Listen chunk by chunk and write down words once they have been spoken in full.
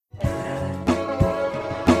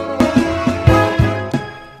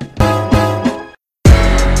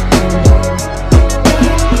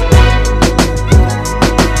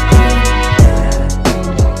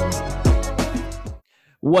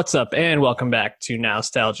What's up, and welcome back to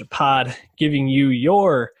Nostalgia Pod, giving you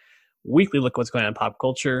your weekly look at what's going on in pop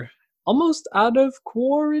culture. Almost out of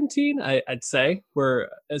quarantine, I'd say. Where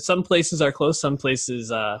some places are close, some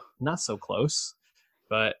places not so close.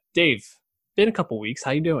 But Dave, been a couple weeks.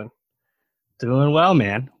 How you doing? Doing well,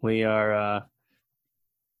 man. We are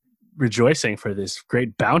rejoicing for this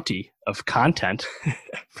great bounty of content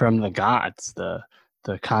from the gods. The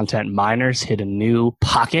content miners hit a new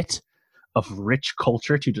pocket of rich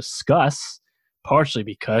culture to discuss, partially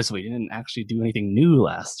because we didn't actually do anything new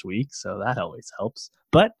last week, so that always helps.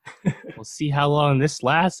 But we'll see how long this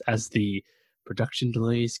lasts as the production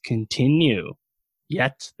delays continue.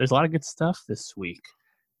 Yet, there's a lot of good stuff this week,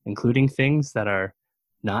 including things that are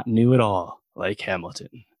not new at all, like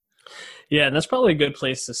Hamilton. Yeah, and that's probably a good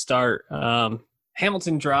place to start.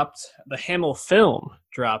 Hamilton dropped, the Hamill film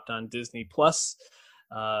dropped on Disney Plus.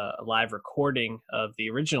 A live recording of the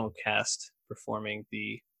original cast performing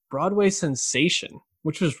the Broadway sensation,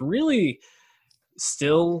 which was really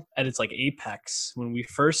still at its like apex when we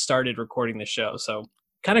first started recording the show. So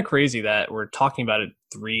kind of crazy that we're talking about it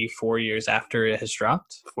 3-4 years after it has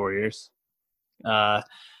dropped. 4 years. Yeah,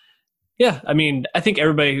 I mean, I think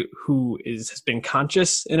everybody who has been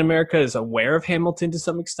conscious in America is aware of Hamilton to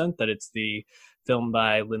some extent, that it's the film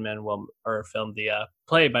by Lin-Manuel, or the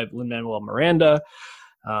play by Lin-Manuel Miranda.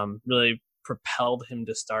 Really propelled him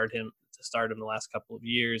to stardom the last couple of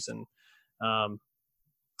years. And,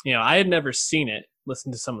 I had never seen it,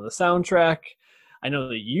 listened to some of the soundtrack. I know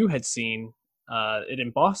that you had seen it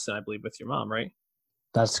in Boston, I believe, with your mom, right?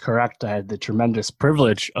 That's correct. I had the tremendous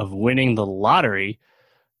privilege of winning the lottery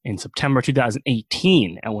in September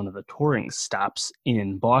 2018 at one of the touring stops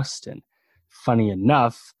in Boston. Funny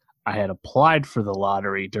enough, I had applied for the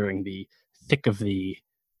lottery during the thick of the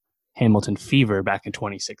Hamilton fever back in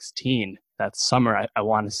 2016. That summer, I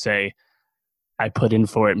want to say I put in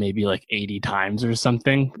for it maybe like 80 times or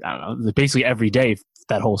something. I don't know, basically every day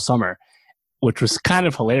that whole summer, which was kind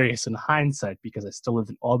of hilarious in hindsight because I still lived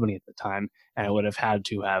in Albany at the time, and I would have had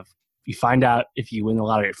to have, you find out if you win the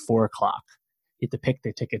lottery at 4 o'clock, you have to pick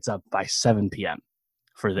the tickets up by 7 p.m.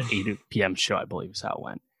 for the 8 p.m. show, I believe is how it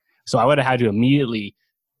went. So I would have had to immediately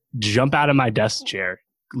jump out of my desk chair,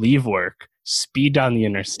 leave work, speed down the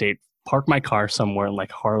interstate, park my car somewhere in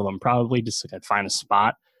like Harlem, probably just like I'd find a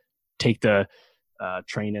spot, take the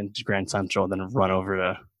train into Grand Central, then run over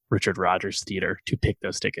to Richard Rodgers Theater to pick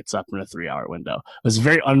those tickets up in a 3-hour window. It was a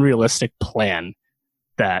very unrealistic plan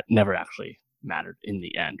that never actually mattered in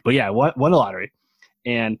the end. But yeah, I won the lottery.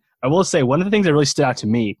 And I will say one of the things that really stood out to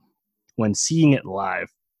me when seeing it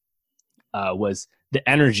live was the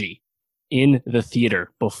energy in the theater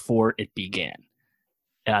before it began.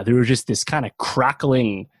 There was just this kind of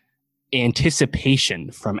crackling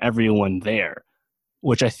anticipation from everyone there,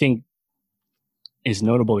 which I think is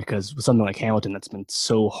notable because with something like Hamilton that's been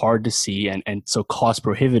so hard to see and so cost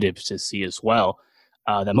prohibitive to see as well,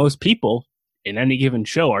 that most people in any given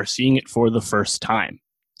show are seeing it for the first time,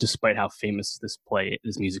 despite how famous this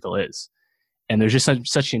musical is. And there's just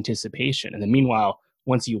such anticipation. And then meanwhile,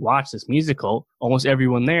 once you watch this musical, almost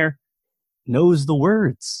everyone there knows the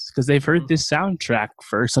words because they've heard this soundtrack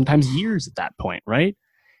for sometimes years at that point, right?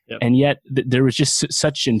 Yep. And yet there was just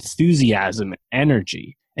such enthusiasm and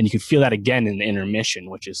energy. And you could feel that again in the intermission,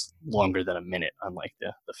 which is longer than a minute, unlike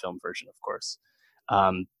the film version, of course.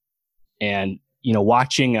 And,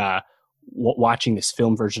 watching this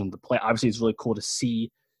film version of the play, obviously it's really cool to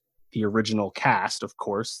see the original cast, of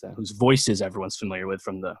course, whose voices everyone's familiar with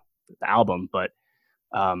from the album. But,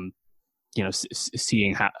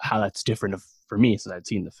 seeing how that's different for me since I'd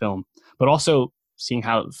seen the film. But also seeing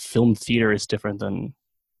how film theater is different than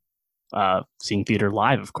seeing theater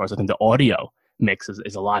live, of course. I think the audio mix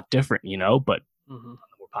is a lot different, but on the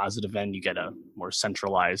more positive end, you get a more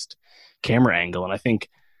centralized camera angle. And I think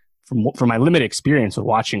from my limited experience with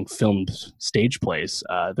watching filmed stage plays,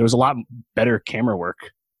 there was a lot better camera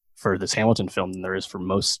work for this Hamilton film than there is for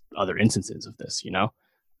most other instances of this,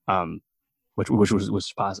 which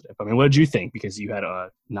was positive. I mean, what did you think? Because you had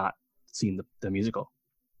not seen the musical.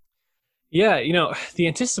 Yeah, the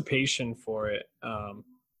anticipation for it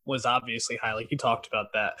was obviously high. Like you talked about,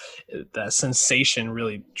 that sensation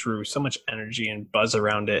really drew so much energy and buzz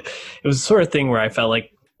around it. It was the sort of thing where I felt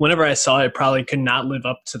like whenever I saw it, it probably could not live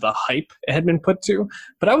up to the hype it had been put to,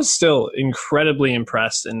 but I was still incredibly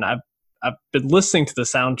impressed. And I've been listening to the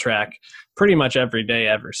soundtrack pretty much every day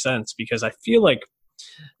ever since, because I feel like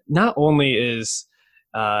not only is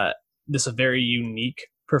this a very unique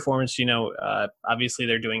performance. Obviously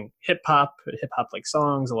they're doing hip hop like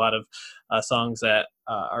songs, a lot of songs that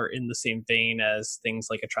are in the same vein as things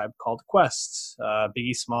like A Tribe Called Quest,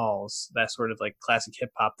 Biggie Smalls, that sort of like classic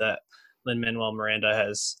hip hop that Lin-Manuel Miranda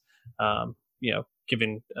has,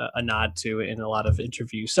 given a nod to in a lot of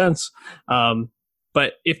interviews since.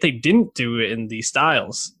 But if they didn't do it in these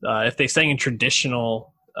styles, if they sang in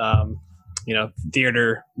traditional,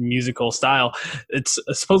 theater musical style, it's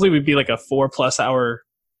supposedly would be like a 4+ hour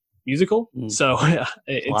musical. So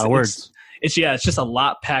it's a lot of words. It's just a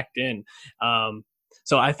lot packed in.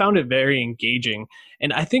 So I found it very engaging.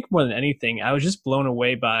 And I think more than anything, I was just blown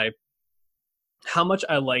away by how much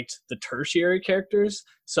I liked the tertiary characters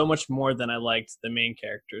so much more than I liked the main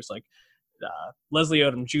characters. Like Leslie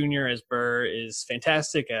Odom Jr. as Burr is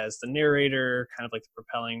fantastic as the narrator, kind of like the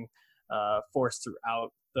propelling force throughout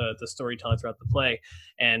the storytelling throughout the play.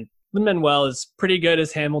 And Lin-Manuel is pretty good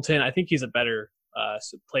as Hamilton. I think he's a better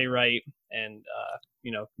playwright and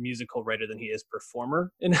musical writer than he is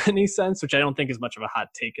performer in any sense, which I don't think is much of a hot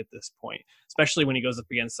take at this point, especially when he goes up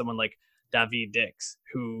against someone like Daveed Diggs,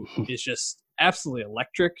 who is just absolutely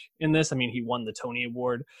electric in this. I mean, he won the Tony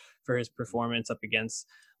Award for his performance up against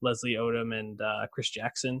Leslie Odom and Chris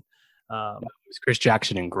Jackson. It was Chris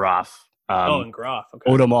Jackson and Groff. And Groff. Okay.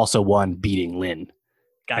 Odom also won beating Lynn.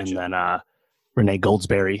 Gotcha. And then Renee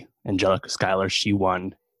Goldsberry, Angelica Schuyler, she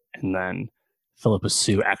won. And then Philippa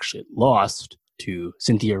Sue actually lost to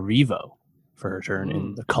Cynthia Erivo for her turn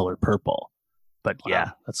in The Color Purple. But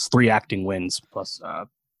yeah, that's 3 acting wins, plus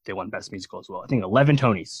they won Best Musical as well. I think 11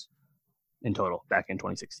 Tonys in total back in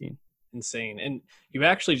 2016. Insane. And you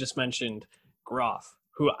actually just mentioned Groff,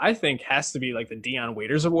 who I think has to be like the Dion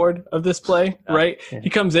Waiters Award of this play, right? Yeah. He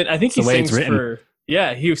comes in, I think he sings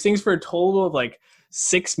he sings for a total of like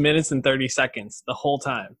 6 minutes and 30 seconds the whole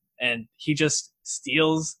time. And he just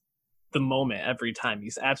steals the moment every time.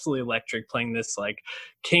 He's absolutely electric, playing this like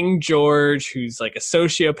King George, who's like a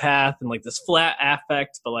sociopath and like this flat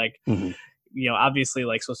affect, but like, obviously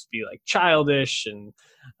like supposed to be like childish and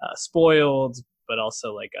spoiled, but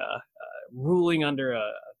also like ruling under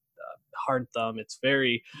a hard thumb. It's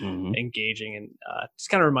very engaging and just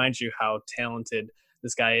kind of reminds you how talented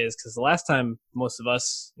this guy is, because the last time most of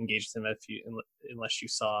us engaged him, unless you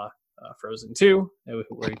saw Frozen 2,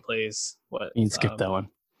 where he plays what? You can skip that one.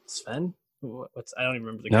 Sven? I don't even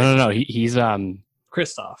remember the No. He's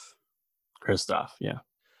Kristoff. Kristoff, yeah.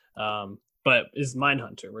 But is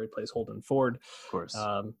Mindhunter, where he plays Holden Ford. Of course.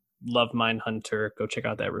 Love Mindhunter. Go check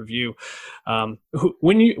out that review.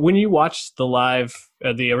 When you watched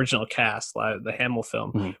the original cast, the Hamill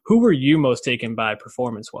film, who were you most taken by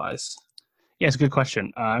performance-wise? Yeah, it's a good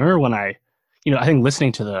question. I remember when I think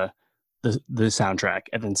listening to the soundtrack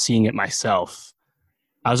and then seeing it myself,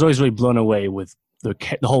 I was always really blown away with the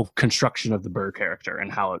whole construction of the Burr character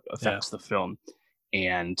and how it affects the film.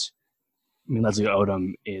 And I mean, Leslie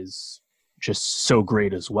Odom is just so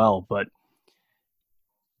great as well, but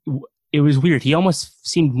it was weird. He almost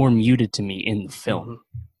seemed more muted to me in the film.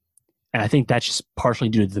 And I think that's just partially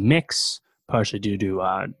due to the mix, partially due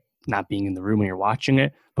to not being in the room when you're watching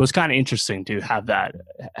it. But it was kind of interesting to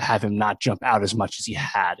have him not jump out as much as he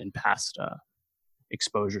had in past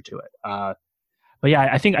exposure to it. But yeah,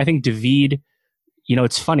 I think Daveed,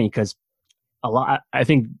 it's funny because I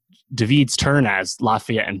think Daveed's turn as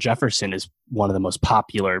Lafayette and Jefferson is one of the most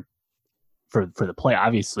popular for the play,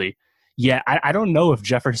 obviously. Yeah, I don't know if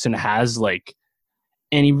Jefferson has like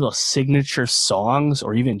any real signature songs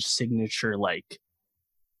or even signature like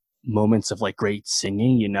moments of like great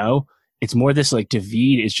singing, It's more this like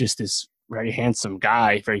Daveed is just this very handsome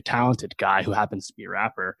guy, very talented guy who happens to be a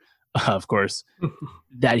rapper, of course,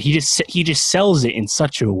 that he just sells it in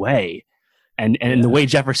such a way. And the way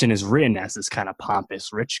Jefferson is written as this kind of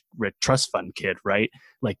pompous, rich trust fund kid, right?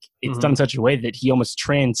 Like it's done in such a way that he almost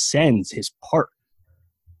transcends his part.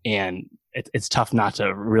 And it's tough not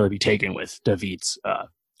to really be taken with Daveed's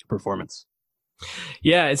performance.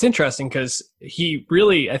 Yeah, it's interesting because he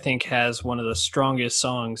really, I think, has one of the strongest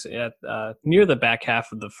songs at near the back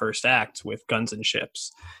half of the first act with Guns and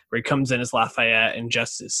Ships, where he comes in as Lafayette and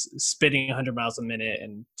just is spitting 100 miles a minute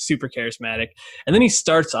and super charismatic. And then he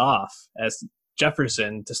starts off as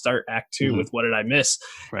Jefferson to start Act 2 with What Did I Miss?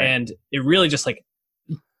 Right. And it really just like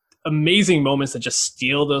amazing moments that just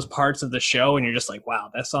steal those parts of the show. And you're just like, wow,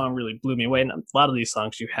 that song really blew me away. And a lot of these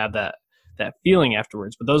songs, you have that feeling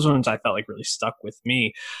afterwards, but those ones I felt like really stuck with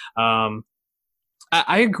me.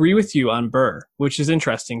 I agree with you on Burr, which is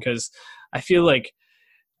interesting because I feel like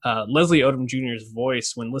Leslie Odom Jr.'s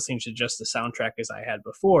voice, when listening to just the soundtrack as I had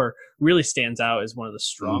before, really stands out as one of the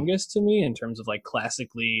strongest to me in terms of like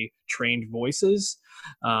classically trained voices,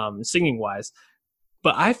 singing wise.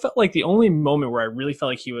 But I felt like the only moment where I really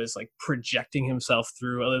felt like he was like projecting himself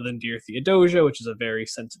through, other than Dear Theodosia, which is a very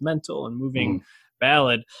sentimental and moving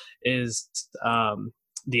ballad, is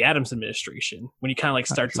the Adams administration, when he kind of like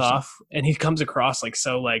starts off and he comes across like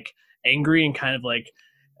so like angry and kind of like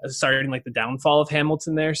starting like the downfall of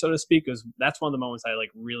Hamilton there, so to speak. That's one of the moments I like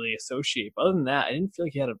really associate. But other than that, I didn't feel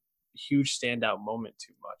like he had a huge standout moment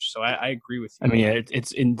too much. So I agree with you. I mean,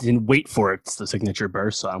 it's in Wait For It's the signature Burr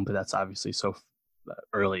song, but that's obviously so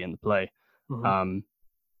early in the play.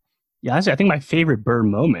 Yeah, actually, I think my favorite Burr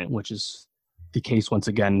moment, which is the case once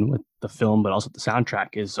again with the film, but also the soundtrack,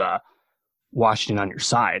 is Washington on Your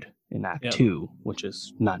Side in Act 2, which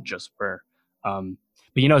is not just Burr. But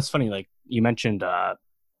it's funny, like you mentioned,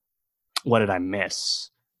 What Did I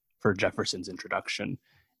Miss for Jefferson's introduction,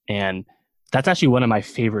 and that's actually one of my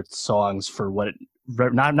favorite songs for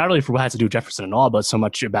not really for what has to do with Jefferson at all, but so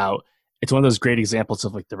much about, it's one of those great examples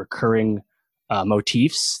of like the recurring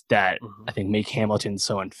motifs that I think make Hamilton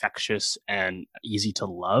so infectious and easy to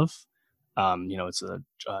love. It's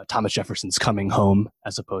Thomas Jefferson's Coming Home,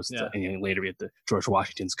 as opposed to later we have the George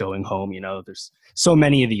Washington's Going Home. There's so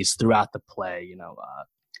many of these throughout the play.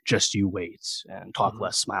 Just You Wait, and Talk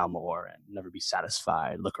Less, Smile More, and Never Be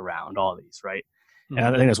Satisfied, Look Around, all these, right? And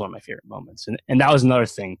I think that's one of my favorite moments. And that was another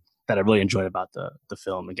thing that I really enjoyed about the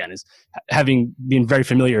film, again, is having been very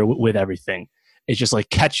familiar with everything. It's just like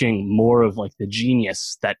catching more of like the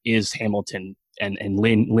genius that is Hamilton and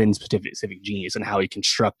Lynn's specific genius, and how he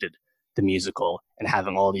constructed the musical, and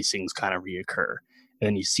having all these things kind of reoccur. And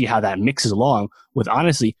then you see how that mixes along with,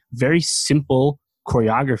 honestly, very simple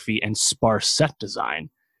choreography and sparse set design,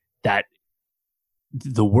 that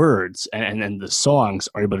the words and the songs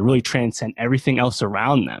are able to really transcend everything else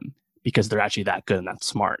around them, because they're actually that good and that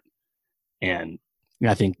smart. And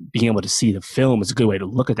I think being able to see the film is a good way to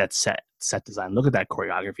look at that set design, look at that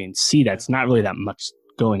choreography, and see that it's not really that much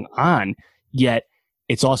going on, yet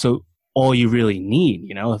it's also all you really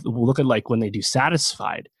need. We'll look at like when they do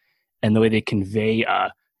Satisfied, and the way they convey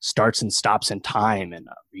starts and stops in time, and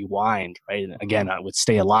rewind, right? And again, with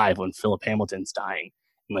Stay Alive, when Philip Hamilton's dying,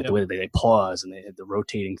 and like the way that they pause, and they have the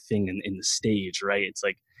rotating thing in the stage, right? It's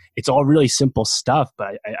like, it's all really simple stuff,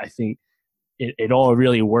 but I think it all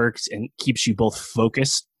really works and keeps you both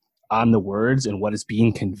focused on the words and what is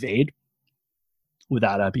being conveyed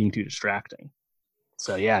without being too distracting.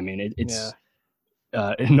 So yeah, I mean, it's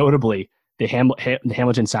notably the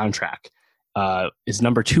Hamilton soundtrack is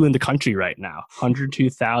number 2 in the country right now,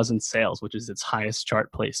 102,000 sales, which is its highest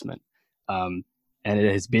chart placement. And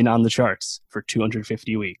it has been on the charts for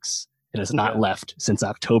 250 weeks. It has not left since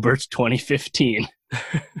October 2015.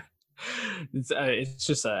 It's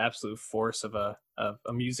just an absolute force of a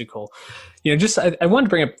musical. I wanted to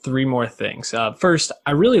bring up 3 more things. First,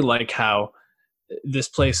 I really like how this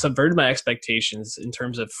play subverted my expectations in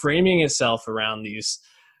terms of framing itself around these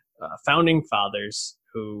founding fathers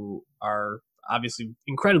who are obviously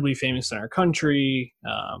incredibly famous in our country,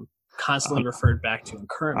 constantly referred back to in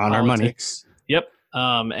current on politics. Our money. Yep.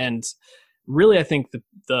 And really, I think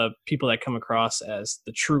the people that come across as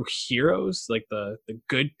the true heroes, like the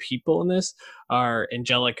good people in this, are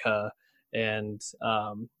Angelica and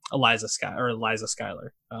Eliza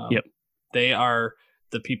Schuyler. They are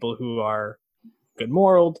the people who are good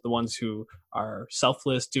moral, the ones who are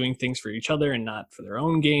selfless, doing things for each other and not for their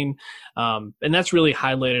own gain. And that's really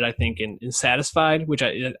highlighted, I think, in Satisfied, which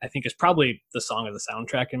I think is probably the song of the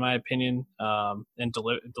soundtrack, in my opinion, and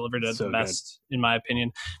delivered at the best, in my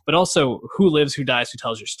opinion. But also Who Lives, Who Dies, Who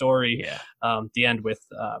Tells Your Story. The end with,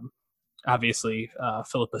 obviously,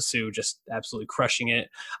 Philippa Soo just absolutely crushing it.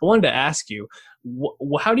 I wanted to ask you,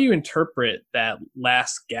 how do you interpret that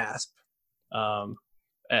last gasp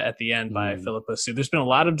at the end by Philippa Soo? There's been a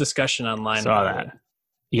lot of discussion online. Saw that.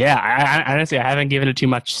 Yeah, I honestly, I haven't given it too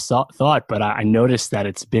much thought, but I noticed that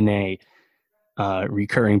it's been a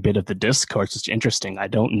recurring bit of the discourse. It's interesting. I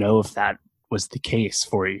don't know if that was the case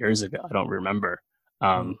 4 years ago. I don't remember.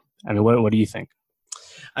 I mean, what do you think?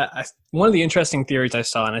 One of the interesting theories I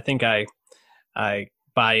saw, and I think I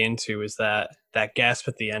buy into, is that gasp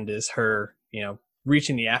at the end is her,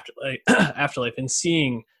 reaching the afterlife and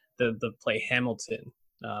seeing the play Hamilton.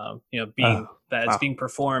 It's being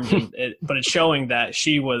performed, but it's showing that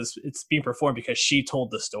it's being performed because she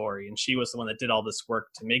told the story, and she was the one that did all this work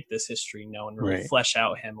to make this history known and really flesh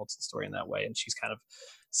out Hamilton's story in that way. And she's kind of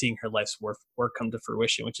seeing her life's work come to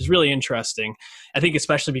fruition, which is really interesting. I think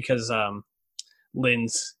especially because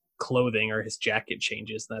Lynn's clothing or his jacket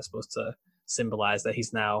changes, and that's supposed to symbolize that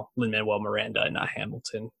he's now Lin-Manuel Miranda and not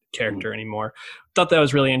Hamilton character anymore. Thought that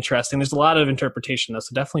was really interesting. There's a lot of interpretation though,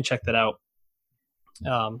 so definitely check that out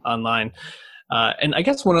online. And I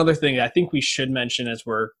guess one other thing I think we should mention as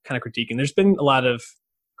we're kind of critiquing, there's been a lot of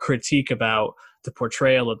critique about the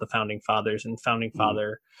portrayal of the founding fathers and founding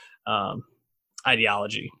father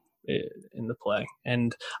ideology in the play.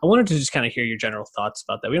 And I wanted to just kind of hear your general thoughts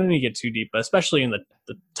about that. We don't need to get too deep, but especially in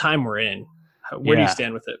the time we're in, where do you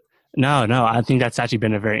stand with it? No, I think that's actually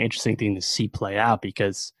been a very interesting thing to see play out,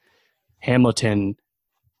 because Hamilton,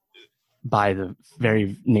 by the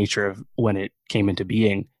very nature of when it came into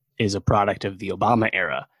being, is a product of the Obama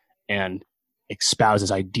era and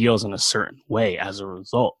espouses ideals in a certain way as a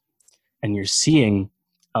result. And you're seeing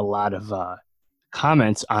a lot of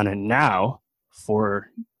comments on it now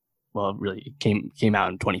really it came out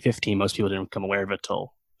in 2015. Most people didn't become aware of it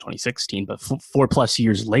till 2016, but 4+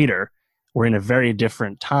 years later, we're in a very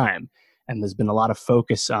different time. And there's been a lot of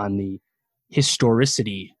focus on the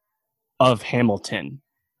historicity of Hamilton.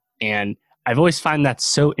 And I've always found that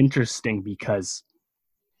so interesting, because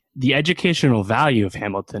the educational value of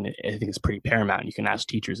Hamilton, I think, is pretty paramount. You can ask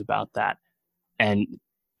teachers about that. And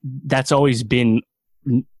that's always been,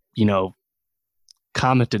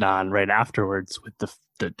 commented on right afterwards with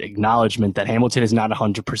the acknowledgement that Hamilton is not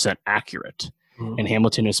 100% accurate. Mm-hmm. And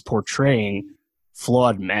Hamilton is portraying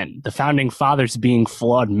flawed men. The founding fathers being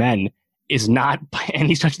flawed men is not by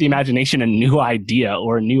any stretch of the imagination a new idea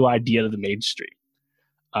or a new idea to the mainstream.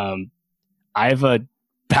 I have a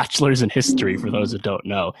bachelor's in history, for those that don't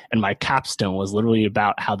know, and my capstone was literally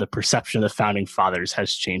about how the perception of the founding fathers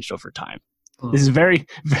has changed over time. Mm. This is very,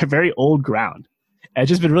 very old ground. And it's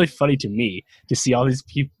just been really funny to me to see all these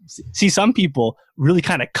people, see some people really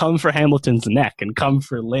kind of come for Hamilton's neck and come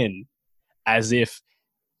for Lynn, as if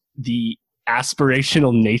the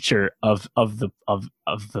aspirational nature of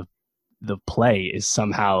the play is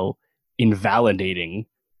somehow invalidating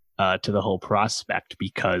to the whole prospect,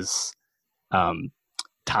 because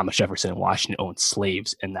Thomas Jefferson and Washington owned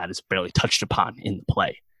slaves, and that is barely touched upon in the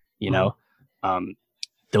play.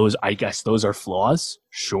 Those are flaws.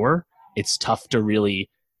 Sure, it's tough to really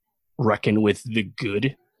reckon with the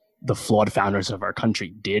good the flawed founders of our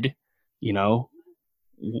country did.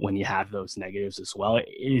 When you have those negatives as well, it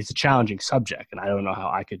is a challenging subject, and I don't know how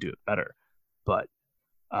I could do it better. But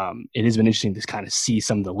it has been interesting to kind of see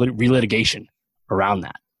some of the relitigation around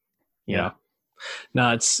that. Yeah.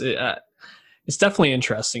 No, it's definitely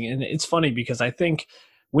interesting. And it's funny because I think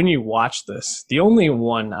when you watch this, the only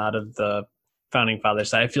one out of the founding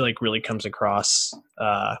fathers that I feel like really comes across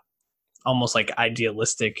almost like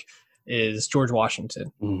idealistic is George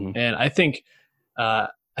Washington. Mm-hmm. And I think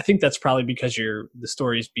that's probably because the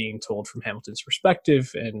story is being told from Hamilton's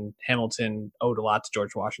perspective, and Hamilton owed a lot to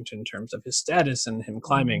George Washington in terms of his status and him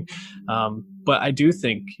climbing. But I do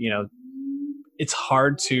think, it's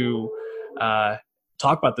hard to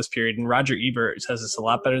talk about this period. And Roger Ebert says this a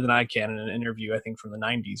lot better than I can in an interview, I think, from the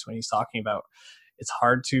 90s, when he's talking about it's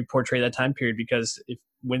hard to portray that time period, because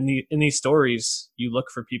in these stories, you look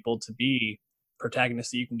for people to be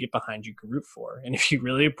protagonists that you can get behind, you can root for. And if you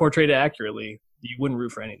really portrayed it accurately, you wouldn't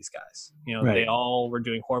root for any of these guys. Right. They all were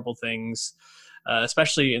doing horrible things,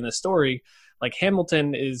 especially in the story. Like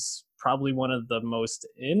Hamilton is probably one of the most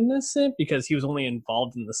innocent, because he was only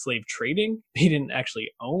involved in the slave trading. He didn't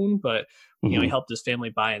actually own, but he helped his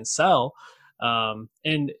family buy and sell.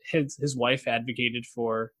 And his wife advocated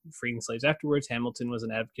for freeing slaves afterwards. Hamilton was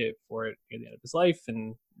an advocate for it at the end of his life,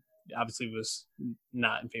 and obviously was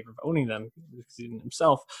not in favor of owning them because he didn't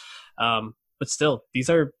himself. But still, these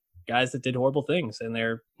are guys that did horrible things, and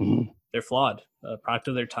they're flawed, a product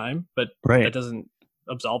of their time, but that doesn't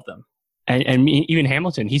absolve them. And even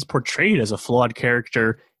Hamilton, he's portrayed as a flawed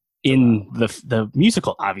character in the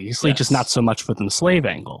musical, obviously, just not so much within the slave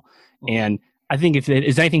angle. And I think if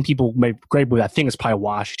there's anything people may gripe with, I think it's probably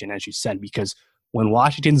Washington, as you said, because when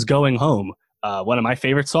Washington's going home, one of my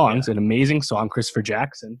favorite songs, an amazing song, Christopher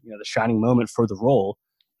Jackson, the shining moment for the role,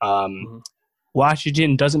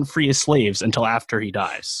 Washington doesn't free his slaves until after he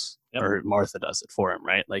dies, or Martha does it for him,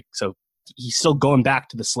 right? Like, so he's still going back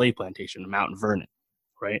to the slave plantation in Mount Vernon,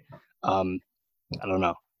 right? I don't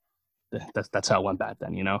know. That's how it went back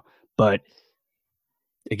then, But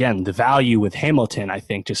again, the value with Hamilton, I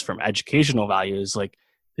think, just from educational value, is like,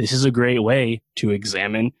 this is a great way to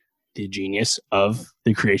examine the genius of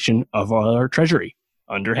the creation of our treasury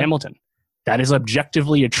under Hamilton. That is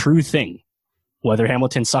objectively a true thing, whether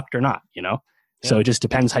Hamilton sucked or not, So it just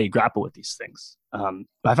depends how you grapple with these things. But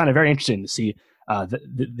I found it very interesting to see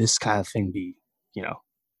this kind of thing be,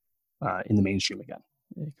 in the mainstream again,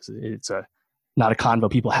 because it's not a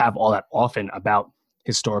convo people have all that often about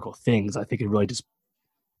historical things. I think it really just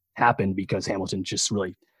happened because Hamilton's just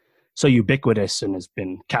really so ubiquitous and has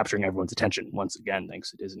been capturing everyone's attention once again,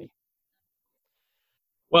 thanks to Disney.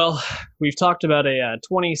 Well, we've talked about a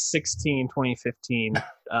 2016, 2015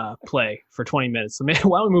 play for 20 minutes. So maybe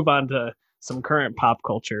why don't we move on to some current pop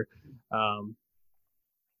culture? Um,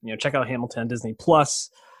 check out Hamilton Disney Plus.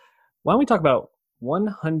 Why don't we talk about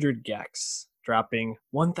 100 gecs dropping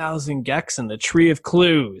 1,000 gecs in the Tree of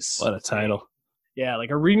Clues? What a title. Yeah,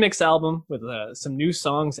 like a remix album with some new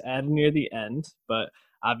songs added near the end, but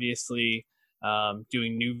obviously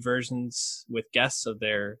doing new versions with guests of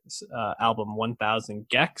their album 1000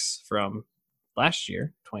 gecs from last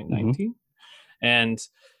year, 2019. And,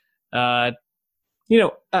 I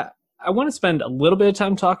want to spend a little bit of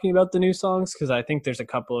time talking about the new songs because I think there's a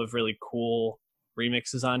couple of really cool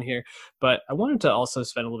remixes on here, but I wanted to also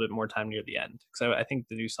spend a little bit more time near the end because I think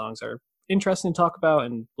the new songs are interesting to talk about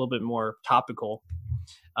and a little bit more topical.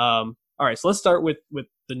 All right, so let's start with the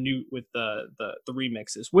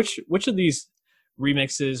remixes. Which of these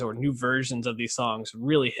remixes or new versions of these songs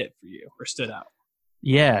really hit for you or stood out?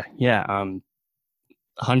 Yeah. 100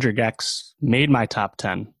 gecs made my top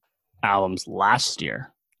 10 albums last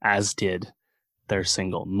year, as did their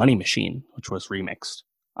single Money Machine, which was remixed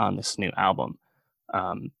on this new album.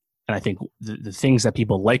 And I think the things that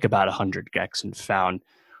people like about 100 gecs and found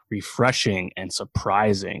refreshing and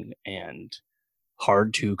surprising and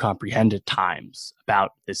hard to comprehend at times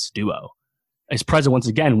about this duo is present once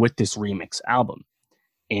again with this remix album.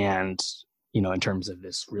 And, in terms of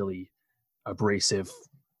this really abrasive,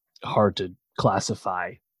 hard to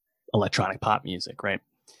classify electronic pop music, right?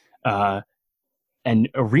 And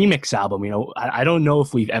a remix album, I don't know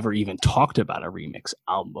if we've ever even talked about a remix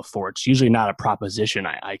album before. It's usually not a proposition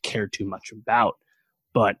I care too much about.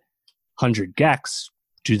 But 100 gecs,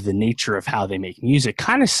 due to the nature of how they make music,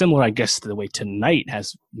 kind of similar, I guess, to the way Tonight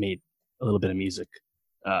has made a little bit of music.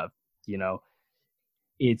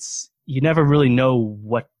 It's you never really know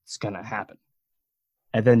what's gonna happen,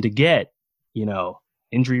 and then to get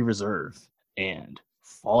Injury Reserve and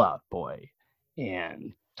Fall Out Boy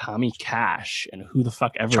and Tommy Cash and who the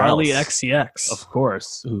fuck ever Charlie else, XCX, of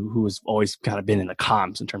course, who has always kind of been in the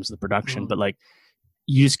comms in terms of the production, but like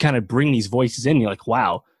you just kind of bring these voices in, you're like,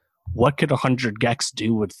 wow, what could 100 gecs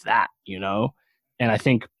do with that, And I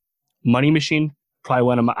think Money Machine, probably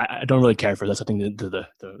one of my, I don't really care for this. I think the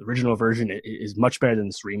original version is much better than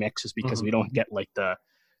this remix just because we don't get like the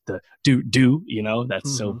do,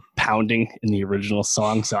 that's so pounding in the original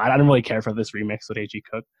song. So I don't really care for this remix with A.G.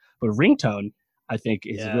 Cook. But Ringtone, I think,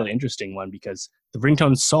 is a really interesting one because the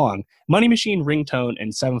Ringtone song, Money Machine, Ringtone,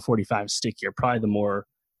 and 745 Sticky are probably the more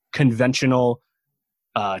conventional,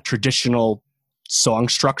 traditional song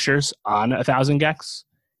structures on 1,000 gecs,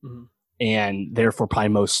 and therefore probably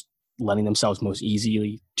most lending themselves most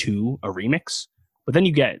easily to a remix. But then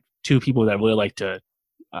you get two people that really like to,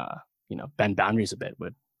 bend boundaries a bit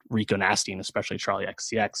with Rico Nasty and especially Charlie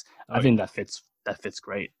XCX. I think that fits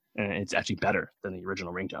great, and it's actually better than the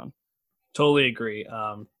original Ringtone. Totally agree.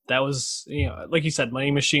 That was, like you said,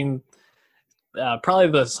 Money Machine, probably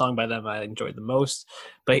the song by them I enjoyed the most.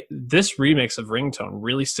 But this remix of Ringtone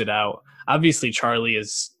really stood out. Obviously, Charlie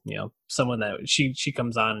is, someone that she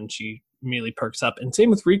comes on and she immediately perks up. And same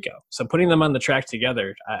with Rico. So putting them on the track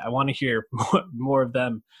together, I want to hear more of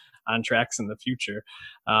them on tracks in the future.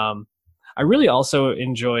 I really also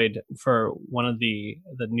enjoyed for one of the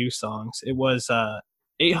new songs. It was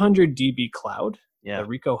 800 dB Cloud. The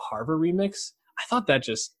Rico Harvard remix. I thought that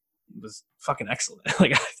just was fucking excellent.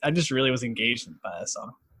 Like I just really was engaged by that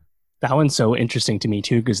song. That one's so interesting to me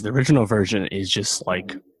too because the original version is just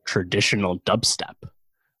like traditional dubstep,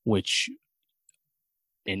 which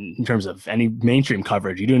in terms of any mainstream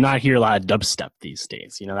coverage, you do not hear a lot of dubstep these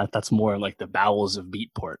days. That's more like the bowels of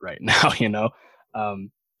Beatport right now.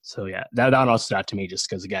 So yeah, that one also stood out to me just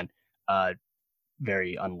because again,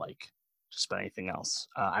 very unlike just about anything else.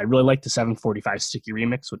 I really like the 745 Sticky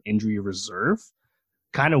remix with Injury Reserve.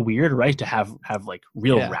 Kind of weird, right? To have like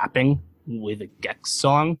real rapping with a gecs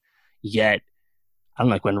song, yet I don't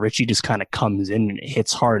know, like when Richie just kind of comes in and it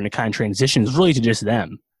hits hard and it kind of transitions really to just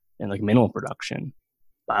them and like minimal production.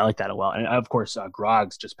 But I like that a well. And of course,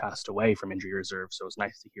 Groggs just passed away from Injury Reserve, so it was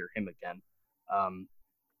nice to hear him again.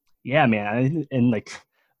 Yeah, man, and like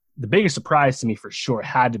the biggest surprise to me for sure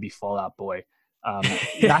had to be Fall Out Boy.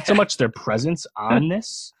 Not so much their presence on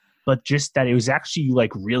this, but just that it was actually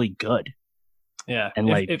like really good. Yeah, and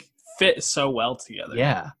like it fit so well together.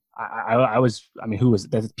 Yeah, I was. I mean, who was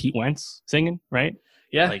it? That's Pete Wentz singing, right?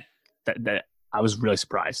 Yeah, like that. I was really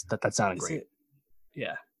surprised that sounded great.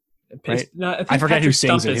 Yeah, right? No, I forget who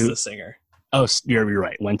sings Stump it. Is the singer? Oh, you're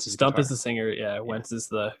right. Wentz is Stump is the singer. Yeah, Wentz is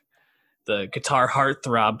the guitar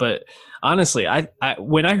heartthrob. But honestly, I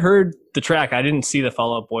when I heard the track, I didn't see the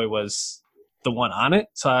Fall Out Boy was the one on it.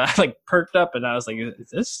 So I like perked up and I was like, is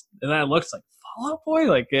this? And then I looked like Fall Out Boy,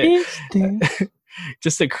 like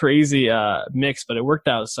just a crazy mix, but it worked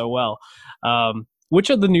out so well. Which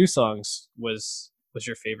of the new songs was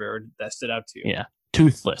your favorite or that stood out to you? Yeah,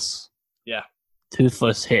 Toothless. Yeah,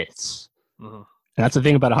 Toothless hits. mm-hmm. And that's the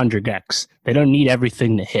thing about 100 gecs. They don't need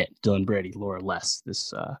everything to hit. Dylan Brady, Laura Les,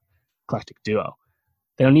 this eclectic duo.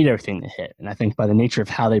 They don't need everything to hit. And I think by the nature of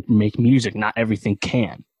how they make music, not everything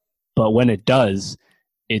can. But when it does,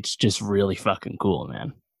 it's just really fucking cool,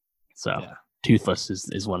 man. So yeah. Toothless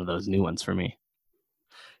is one of those new ones for me.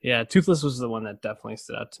 Yeah, Toothless was the one that definitely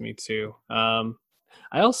stood out to me too.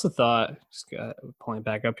 I also thought, just pulling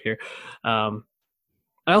back up here, I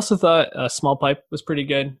also thought Small Pipe was pretty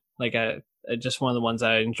good. Like just one of the ones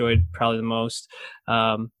I enjoyed probably the most.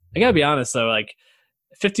 I gotta be honest though, like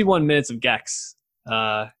 51 minutes of gecs.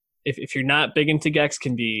 If you're not big into gecs,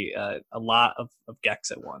 can be a lot of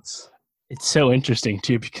gecs at once. It's so interesting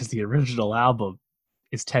too because the original album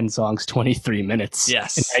is 10 songs, 23 minutes.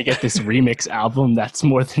 Yes, and I get this remix album that's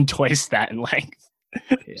more than twice that in length.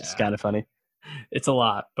 It's kind of funny. It's a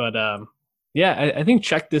lot, but yeah, I think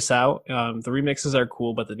check this out. The remixes are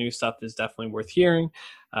cool, but the new stuff is definitely worth hearing.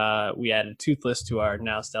 We added Toothless to our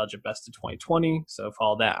Nostalgia Best of 2020, so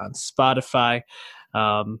follow that on Spotify.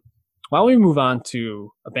 Why don't we move on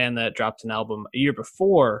to a band that dropped an album a year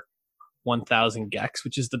before 1000 gecs,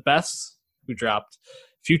 which is the best, who dropped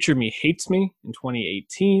Future Me Hates Me in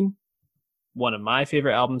 2018. One of my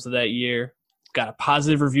favorite albums of that year. Got a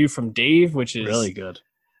positive review from Dave, which is really good.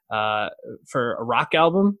 For a rock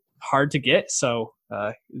album, hard to get. So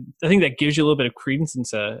I think that gives you a little bit of credence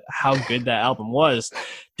into how good that album was.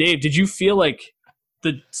 Dave, did you feel like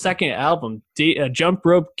the second album, Jump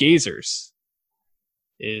Rope Gazers,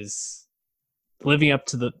 is living up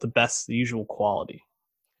to the best, the usual quality?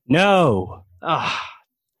 No.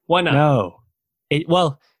 Why not? No.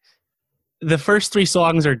 Well, the first 3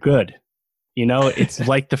 songs are good. You know, it's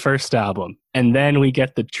like the first album. And then we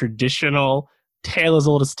get the traditional tale as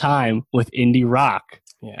old as time with indie rock.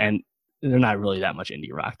 Yeah. And they're not really that much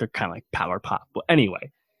indie rock. They're kind of like power pop. But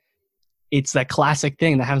anyway, it's that classic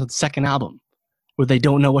thing that happens with the second album where they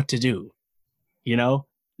don't know what to do. You know,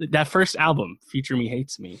 that first album, Future Me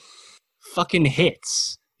Hates Me, fucking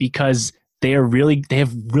hits because they have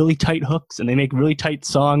really tight hooks and they make really tight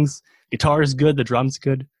songs. Guitar is good. The drum's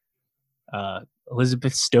good.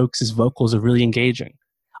 Elizabeth Stokes' vocals are really engaging.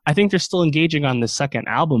 I think they're still engaging on the second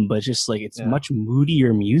album, but just like it's much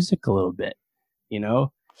moodier music a little bit, you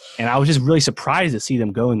know? And I was just really surprised to see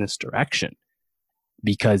them go in this direction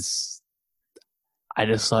because I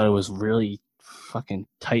just thought it was really fucking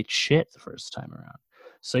tight shit the first time around.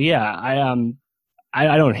 So yeah,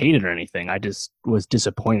 I don't hate it or anything. I just was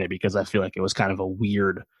disappointed because I feel like it was kind of a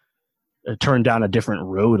weird, turned down a different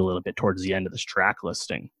road a little bit towards the end of this track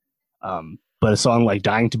listing. But a song like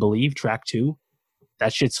Dying to Believe, track 2,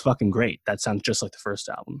 that shit's fucking great. That sounds just like the first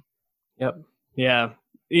album. Yep. Yeah.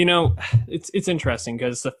 You know, it's interesting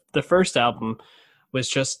because the first album was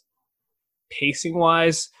just pacing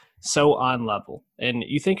wise so on level. And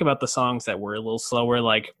you think about the songs that were a little slower,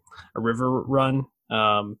 like A River Run.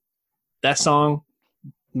 That song,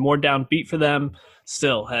 more downbeat for them,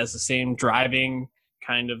 still has the same driving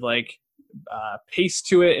kind of like pace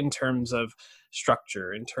to it in terms of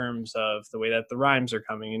structure, in terms of the way that the rhymes are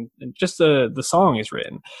coming, and just the song is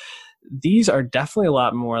written. These are definitely a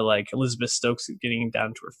lot more like Elizabeth Stokes getting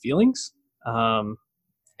down to her feelings.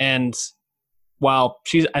 And while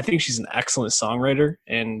I think she's an excellent songwriter,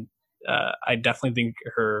 and I definitely think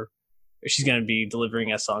she's going to be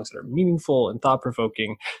delivering as songs that are meaningful and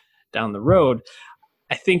thought-provoking down the road.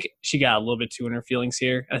 I think she got a little bit too in her feelings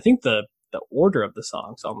here. And I think the order of the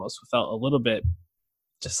songs almost felt a little bit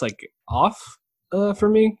just like off for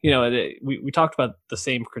me. You know, we talked about the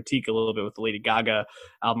same critique a little bit with the Lady Gaga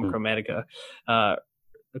album Chromatica a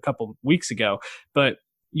couple weeks ago. But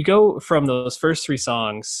you go from those first 3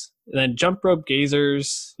 songs, and then Jump Rope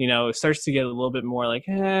Gazers, you know, it starts to get a little bit more like,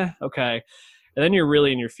 okay. And then you're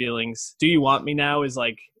really in your feelings. Do You Want Me Now is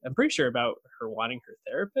like, I'm pretty sure about her wanting her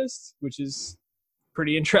therapist, which is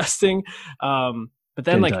pretty interesting. But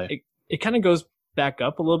then like it kind of goes back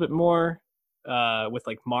up a little bit more with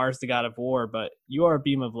like Mars, the God of War, but You Are a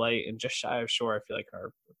Beam of Light and Just Shy of Shore, I feel like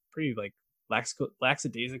are pretty like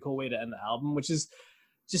lackadaisical way to end the album, which is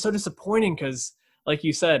just so disappointing because like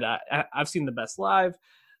you said, I've seen the best live.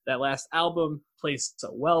 That last album plays so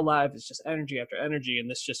well live. It's just energy after energy, and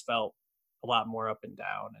this just felt a lot more up and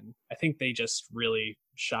down. And I think they just really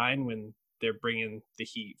shine when they're bringing the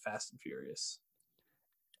heat fast and furious.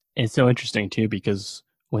 It's so interesting too because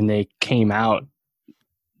when they came out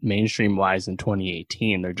mainstream wise in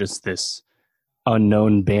 2018, they're just this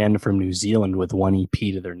unknown band from New Zealand with one EP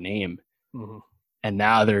to their name. Mm-hmm. And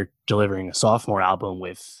now they're delivering a sophomore album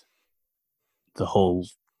with the whole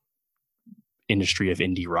industry of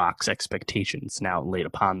indie rock's expectations now laid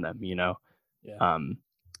upon them, you know? Yeah.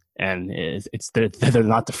 And they're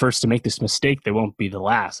not the first to make this mistake. They won't be the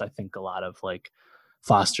last. I think a lot of like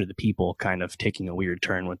Foster the People kind of taking a weird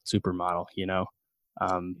turn with Supermodel, you know?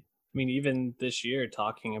 I mean, even this year,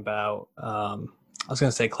 talking about, I was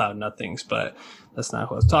going to say Cloud Nothings, but that's not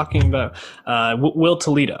who I was talking about. Will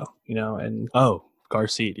Toledo, you know, and Car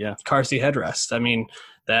Seat, yeah. Car Seat Headrest. I mean,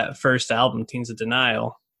 that first album, Teens of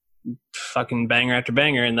Denial, fucking banger after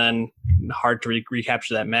banger, and then hard to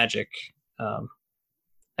recapture that magic.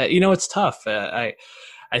 You know, it's tough. I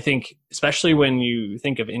think, especially when you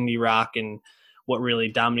think of indie rock and what really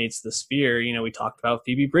dominates the sphere, you know, we talked about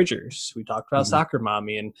Phoebe Bridgers, we talked about Soccer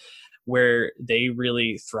Mommy, and where they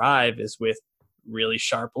really thrive is with really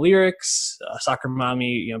sharp lyrics. Soccer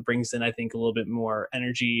Mommy, you know, brings in, I think, a little bit more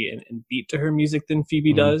energy and beat to her music than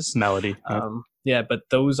Phoebe does. Melody. Yeah, but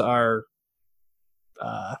those are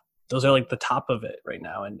like the top of it right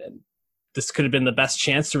now, and this could have been the best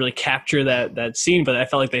chance to really capture that scene, but I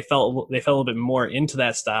felt like they fell a little bit more into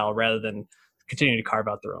that style rather than continuing to carve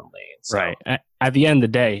out their own lane. So, right. At the end of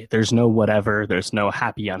the day, there's no whatever, there's no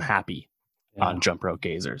happy unhappy on Jump Rope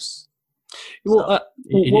Gazers. Well, so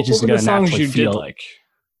what were the songs you did like?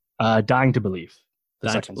 Dying to Believe. The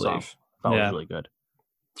second song. I thought was really good.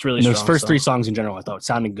 It's really and strong. Those first three songs in general, I thought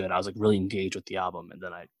sounded good. I was like really engaged with the album, and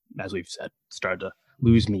then I, as we've said, started to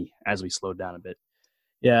lose me as we slowed down a bit.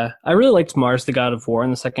 Yeah, I really liked Mars, the God of War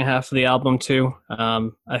in the second half of the album too.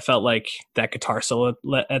 I felt like that guitar solo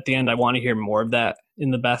at the end, I want to hear more of that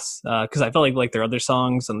in the best, because I felt like their other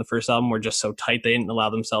songs on the first album were just so tight, they didn't allow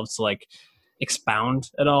themselves to like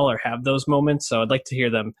expound at all or have those moments. So I'd like to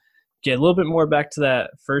hear them get a little bit more back to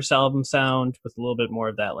that first album sound with a little bit more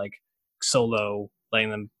of that like solo,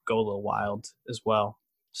 letting them go a little wild as well.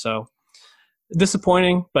 So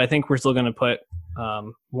disappointing, but I think we're still going to put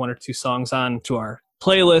one or two songs on to our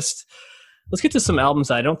playlist. Let's get to some albums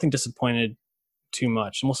that I don't think disappointed too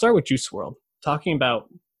much, and we'll start with Juice WRLD, talking about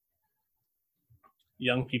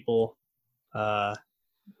young people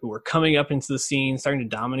who are coming up into the scene, starting to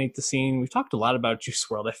dominate the scene. We've talked a lot about Juice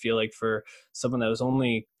WRLD, I feel like, for someone that was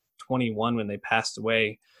only 21 when they passed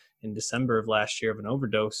away in December of last year of an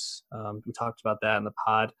overdose. We talked about that in the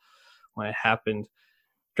pod when it happened.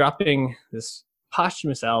 Dropping this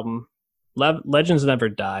posthumous album, Legends Never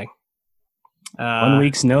Die. 1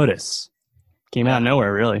 week's notice. Came out of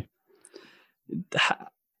nowhere, really.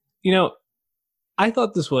 You know, I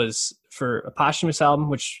thought this was, for a posthumous album,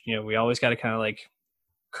 which, you know, we always got to kind of like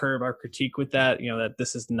curb our critique with that, you know, that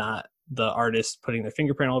this is not the artist putting their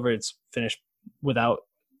fingerprint all over it. It's finished without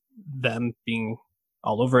them being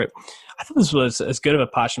all over it. I thought this was as good of a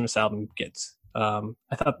posthumous album gets. I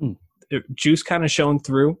thought Juice kind of shone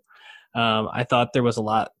through. I thought there was a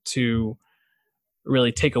lot to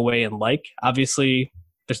really take away and like. Obviously,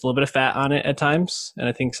 there's a little bit of fat on it at times, and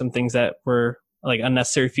I think some things that were like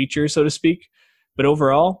unnecessary features, so to speak. But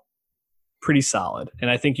overall, pretty solid. And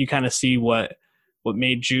I think you kind of see what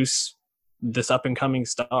made Juice this up and coming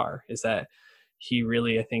star is that he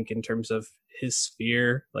really, I think, in terms of his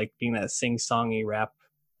sphere, like being that sing-songy rap,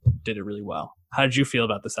 did it really well. How did you feel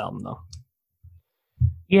about this album, though?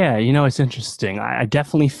 Yeah, you know, it's interesting. I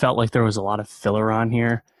definitely felt like there was a lot of filler on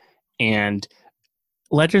here, and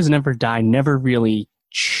Legends Never Die never really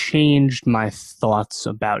changed my thoughts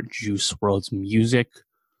about Juice WRLD's music,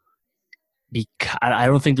 because I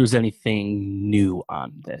don't think there's anything new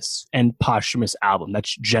on this and posthumous album.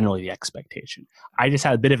 That's generally the expectation. I just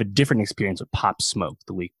had a bit of a different experience with Pop Smoke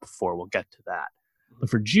the week before. We'll get to that. But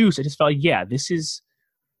for Juice, I just felt, yeah, this is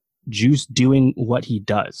Juice doing what he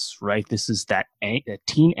does, right? This is that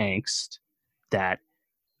teen angst, that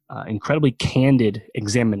incredibly candid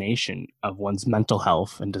examination of one's mental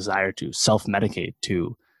health and desire to self-medicate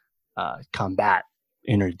to combat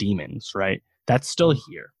inner demons, right? That's still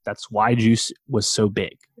here. That's why Juice was so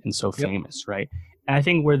big and so famous, right? And I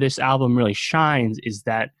think where this album really shines is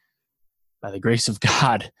that, by the grace of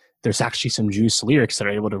God, there's actually some Juice lyrics that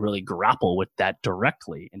are able to really grapple with that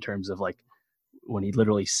directly, in terms of like when he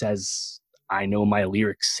literally says, I know my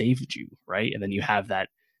lyrics saved you, right? And then you have that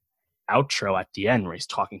outro at the end where he's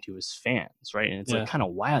talking to his fans, right? And it's like kind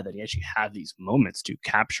of wild that he actually had these moments to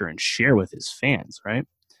capture and share with his fans, right?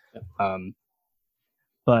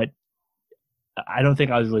 But I don't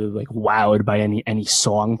think I was really like wowed by any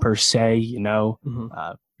song per se, you know.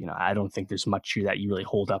 You know, I don't think there's much here that you really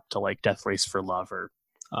hold up to like Death Race for Love or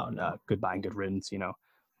Goodbye and Good Riddance, you know.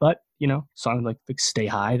 But, you know, songs like Stay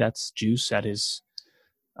High, that's Juice at his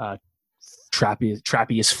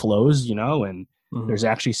trappiest flows, and Mhm. there's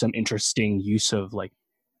actually some interesting use of like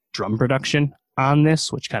drum production on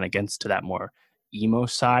this, which kind of gets to that more emo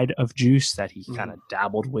side of Juice that he kind Mhm. of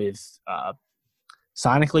dabbled with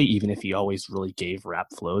sonically, even if he always really gave rap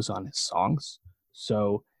flows on his songs.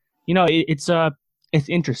 So, it's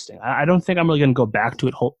interesting. I don't think I'm really going to go back to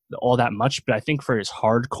it all that much, but I think for his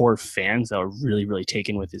hardcore fans that are really, really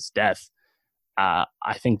taken with his death,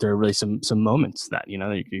 I think there are really some moments that you're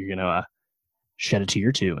going to shed a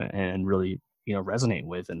tear to and really resonate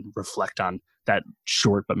with and reflect on that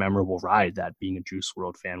short but memorable ride that being a Juice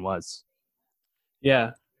World fan was.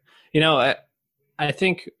 Yeah. You know, I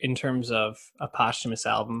think in terms of a posthumous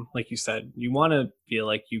album, like you said, you want to feel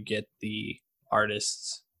like you get the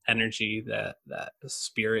artist's energy, that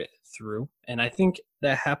spirit through, and I think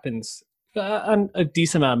that happens on a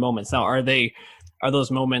decent amount of moments. Now, are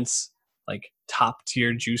those moments like top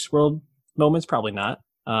tier Juice World moments? Probably not.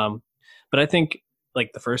 But I think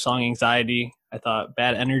like the first song, Anxiety, I thought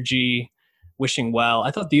Bad Energy, Wishing Well,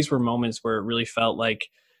 I thought these were moments where it really felt like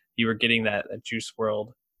you were getting that Juice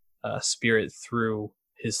World spirit through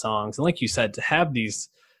his songs. And like you said, to have these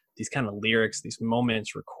kind of lyrics, these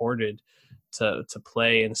moments recorded to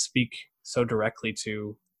play and speak so directly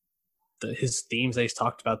to his themes that he's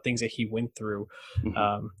talked about, things that he went through,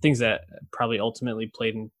 things that probably ultimately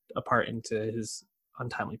played a part into his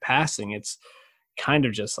untimely passing. It's kind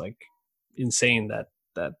of just like insane that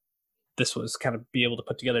this was kind of be able to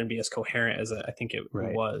put together and be as coherent as I think it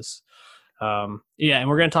Right. was. Yeah, and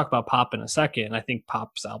we're going to talk about Pop in a second. I think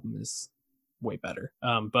Pop's album is way better,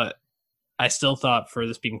 but I still thought for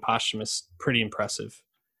this being posthumous, pretty impressive.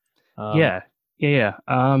 Yeah.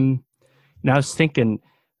 Now I was thinking,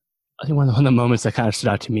 I think one of the moments that kind of stood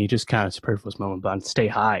out to me, just kind of superfluous moment, but on Stay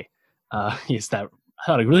High, is that I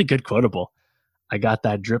thought a really good quotable. I got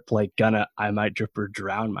that drip like gonna, I might drip or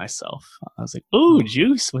drown myself. I was like, ooh,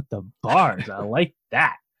 Juice with the bars. I like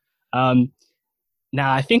that.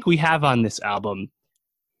 Now I think we have on this album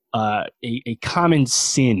a common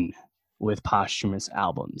sin with posthumous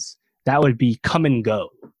albums. That would be Come and Go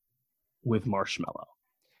with Marshmello.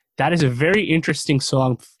 That is a very interesting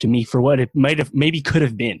song to me for what it maybe could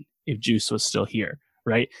have been if Juice was still here,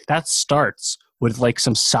 right? That starts with like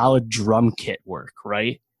some solid drum kit work,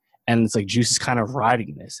 right? And it's like Juice is kind of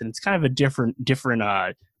riding this, and it's kind of a different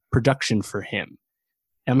production for him.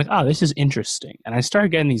 And I'm like, oh, this is interesting. And I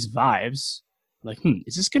started getting these vibes, like,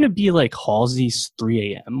 is this going to be like Halsey's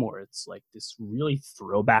 3 a.m. where it's like this really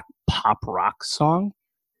throwback pop rock song?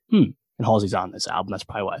 And Halsey's on this album. That's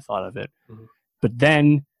probably why I thought of it. Mm-hmm. But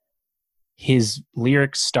then his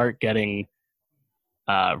lyrics start getting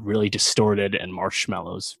really distorted, and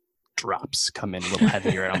Marshmello's drops come in a little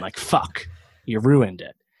heavier. And I'm like, fuck, you ruined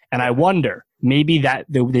it. And I wonder, maybe that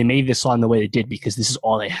they made this song the way they did because this is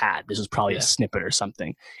all they had. This was probably a snippet or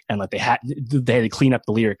something. And like they had to clean up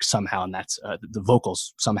the lyrics somehow, and that's the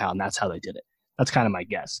vocals somehow, and that's how they did it. That's kind of my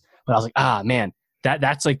guess. But I was like, man,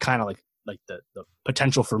 that's like kind of like the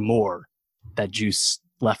potential for more that Juice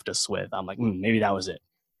left us with. I'm like, maybe that was it.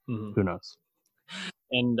 Mm-hmm. Who knows?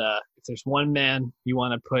 And if there's one man you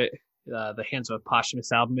want to put the hands of a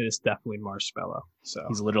posthumous album, it is definitely Marshmello. So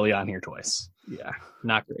he's literally on here twice. Yeah,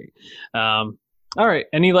 not great. All right.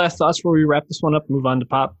 Any last thoughts before we wrap this one up? Move on to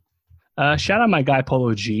Pop. Shout out my guy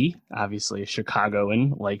Polo G, obviously a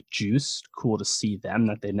Chicagoan like Juice. Cool to see them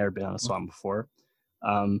that they've never been on a song before.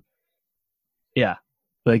 Yeah,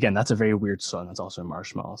 but again, that's a very weird song. That's also a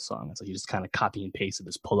Marshmello song. It's like you just kind of copy and pasted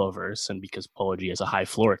this pullovers, and because Polo G has a high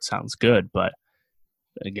floor, it sounds good. But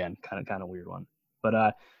again, kind of weird one. But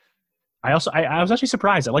I was actually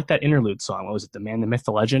surprised. I like that interlude song. What was it? The Man, the Myth,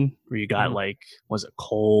 the Legend, where you got was it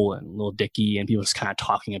Cole and Lil Dicky and people just kind of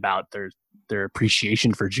talking about their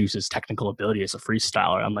appreciation for Juice's technical ability as a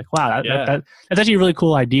freestyler. I'm like, wow, that's actually a really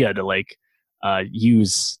cool idea to like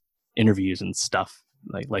use interviews and stuff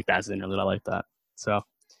like that as an interlude. I like that. So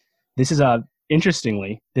this is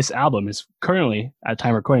interestingly, this album is currently at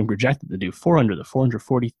time of recording projected to do 400 to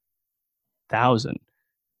 440,000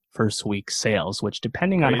 first week sales, which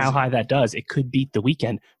depending on how high that does, it could beat The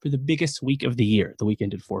Weeknd for the biggest week of the year. The Weeknd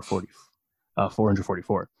did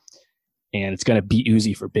 444, and it's going to beat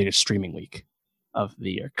Uzi for biggest streaming week of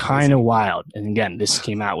the year. Kind of wild. And again, this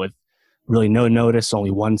came out with really no notice,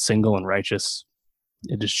 only one single, and Righteous.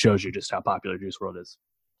 It just shows you just how popular Juice WRLD is.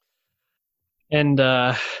 And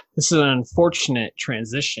this is an unfortunate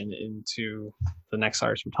transition into the next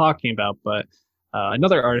artist we're talking about, but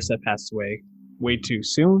another artist that passed away way too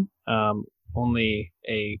soon, only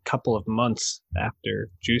a couple of months after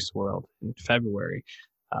Juice WRLD in February.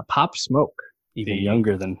 Pop Smoke. Even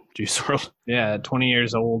younger than Juice WRLD. Yeah, 20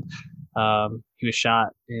 years old. He was shot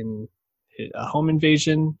in a home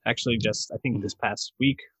invasion. Actually, just I think this past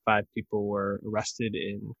week, 5 people were arrested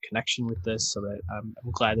in connection with this. So that I'm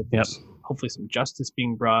glad that there's hopefully some justice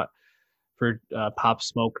being brought for Pop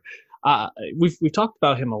Smoke. We've talked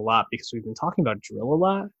about him a lot because we've been talking about drill a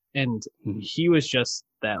lot, and he was just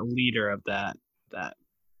that leader of that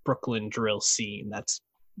Brooklyn drill scene. That's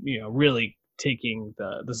really taking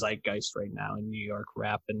the zeitgeist right now in New York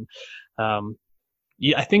rap. And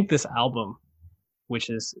I think this album, which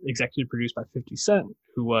is executive produced by 50 Cent,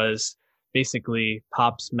 who was basically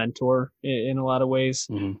Pop's mentor in a lot of ways,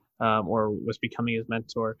 or was becoming his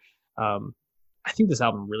mentor. I think this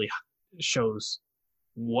album really shows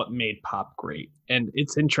what made Pop great. And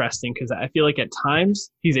it's interesting because I feel like at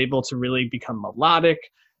times he's able to really become melodic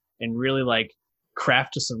and really like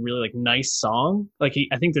craft just a really like nice song. Like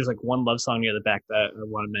I think there's like one love song near the back that I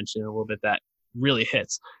want to mention in a little bit that really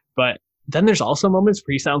hits. But then there's also moments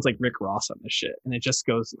where he sounds like Rick Ross on this shit, and it just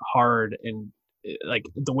goes hard, and like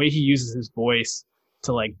the way he uses his voice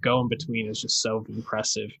to like go in between is just so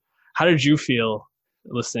impressive. How did you feel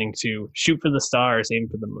listening to Shoot for the Stars, Aim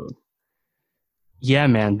for the Moon? Yeah,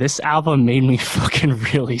 man, this album made me fucking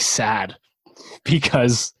really sad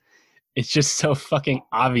because it's just so fucking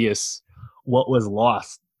obvious what was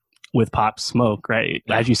lost with Pop Smoke, right?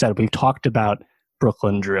 As you said, we've talked about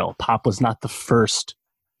Brooklyn drill. Pop was not the first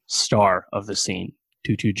star of the scene.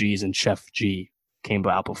 22Gs and Chef G came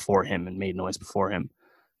out before him and made noise before him.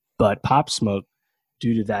 But Pop Smoke,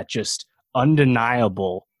 due to that just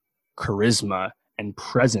undeniable charisma and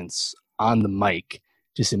presence on the mic,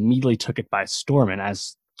 just immediately took it by storm. And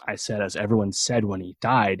as I said, as everyone said when he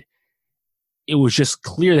died, it was just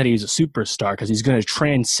clear that he was a superstar because he's going to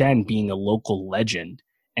transcend being a local legend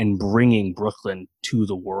and bringing Brooklyn to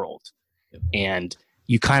the world. And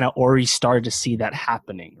you kind of already started to see that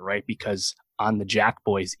happening, right? Because on the Jack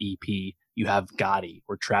Boys EP, you have Gotti,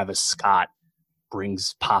 where Travis Scott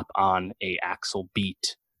brings Pop on a Axl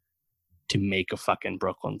beat to make a fucking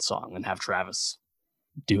Brooklyn song and have Travis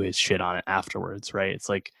do his shit on it afterwards, right? It's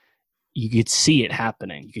like you could see it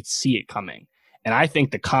happening. You could see it coming. And I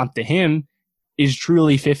think the comp to him is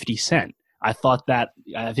truly 50 Cent. I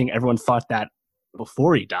think everyone thought that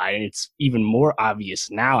before he died, and it's even more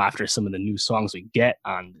obvious now after some of the new songs we get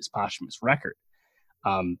on this posthumous record.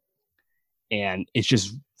 And it's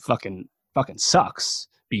just fucking sucks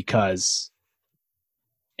because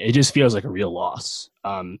it just feels like a real loss.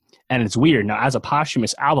 And it's weird. Now, as a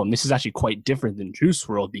posthumous album, this is actually quite different than Juice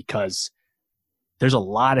WRLD because there's a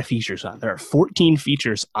lot of features on. There are 14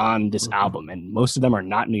 features on this album, and most of them are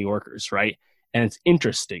not New Yorkers, right? And it's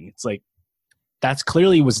interesting. It's like that's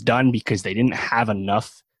clearly was done because they didn't have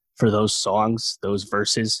enough for those songs, those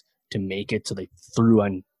verses to make it, so they threw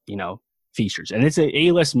on, features. And it's an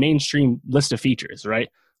A-list mainstream list of features, right?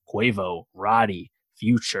 Quavo, Roddy,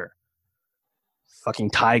 Future,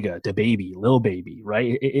 fucking Tyga, DaBaby, Lil Baby,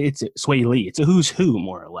 right? It's Sway Lee. It's a who's who,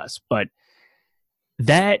 more or less. But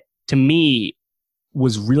that, to me,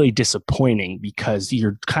 was really disappointing because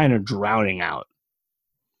you're kind of drowning out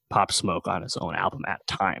Pop Smoke on his own album at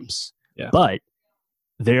times. Yeah. But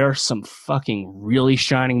there are some fucking really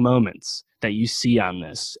shining moments that you see on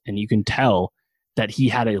this, and you can tell that he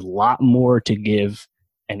had a lot more to give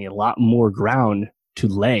and a lot more ground to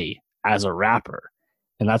lay as a rapper.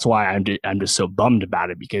 And that's why I'm just so bummed about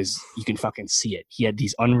it, because you can fucking see it. He had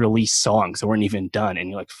these unreleased songs that weren't even done, and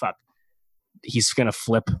you're like, fuck, he's gonna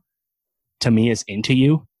flip To Me Is Into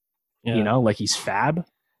You, like he's Fab.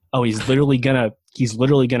 Oh, he's literally gonna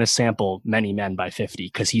sample Many Men by 50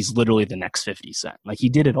 because he's literally the next 50 Cent. Like, he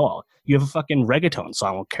did it all. You have a fucking reggaeton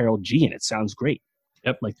song with Karol G and it sounds great.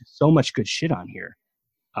 Yep. Like, there's so much good shit on here.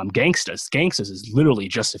 Gangstas is literally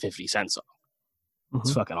just a 50 Cent song.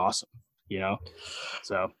 It's fucking awesome,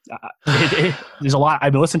 So there's a lot.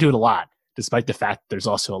 I've been listening to it a lot, despite the fact there's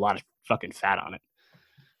also a lot of fucking fat on it.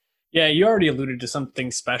 Yeah, you already alluded to something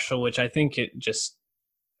special, which I think it just,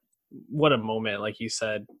 what a moment, like you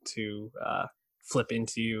said, to flip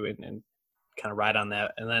into you and kind of ride on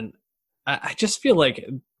that. And then I just feel like,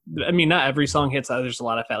 not every song hits. There's a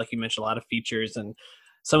lot of fat, like you mentioned, a lot of features, and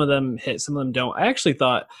some of them hit, some of them don't. I actually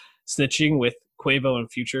thought Snitching with Quavo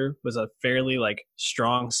and Future was a fairly like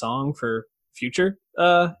strong song for Future,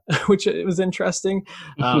 which it was interesting.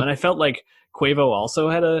 And I felt like Quavo also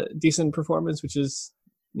had a decent performance, which is,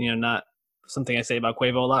 not something I say about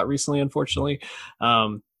Quavo a lot recently, unfortunately.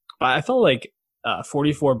 But I felt like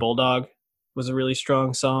 44 Bulldog was a really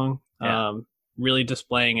strong song. Yeah. Really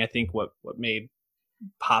displaying, I think, what made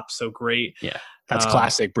Pop so great. Yeah, that's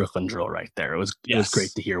classic Brooklyn drill right there. It was great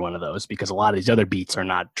to hear one of those, because a lot of these other beats are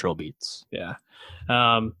not drill beats. Yeah.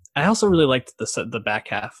 I also really liked the back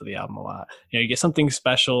half of the album a lot. You get Something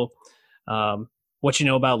Special. What You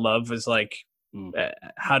Know About Love is like,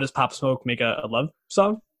 how does Pop Smoke make a love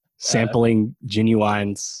song? Sampling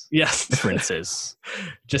Genuine's Yes. differences.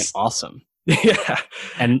 Just awesome. Yeah.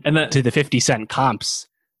 And then to the 50 Cent comps,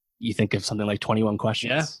 you think of something like 21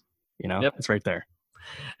 Questions. Yeah. You know, it's right there.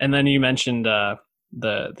 And then you mentioned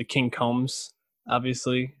the King Combs,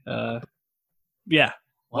 obviously. Yeah.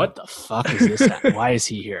 What the fuck is this? Why is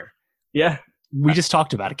he here? Yeah. We just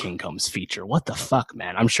talked about a King Combs feature. What the fuck,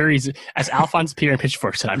 man? I'm sure he's, as Alphonse Pierre and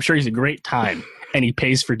Pitchfork said, I'm sure he's a great time and he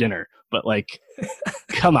pays for dinner. But like,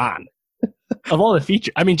 come on. Of all the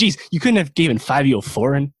features, I mean, geez, you couldn't have given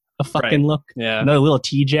 504 a fucking look. Yeah. Another little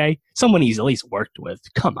TJ. Someone he's at least worked with.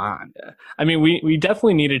 Come on. Yeah. I mean, we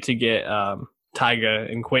definitely needed to get Tyga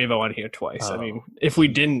and Quavo on here twice. I mean, if we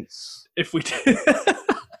didn't, if we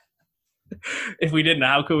didn't,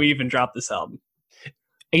 how could we even drop this album?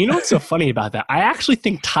 And you know what's so funny about that? I actually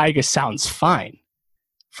think Tyga sounds fine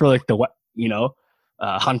for like the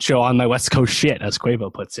honcho on my West Coast shit, as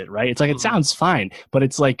Quavo puts it, right? It's like, it sounds fine, but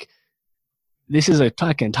it's like, this is a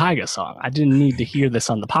fucking Tyga song. I didn't need to hear this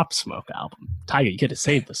on the Pop Smoke album. Tyga, you get to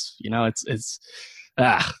save this. You know,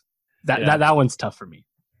 that one's tough for me.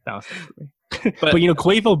 That was tough for me. But you know,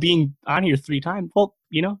 Quavo being on here 3 times, well,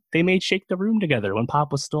 you know, they made Shake the Room together when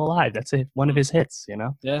Pop was still alive. That's one of his hits, you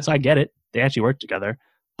know? Yeah. So I get it. They actually worked together,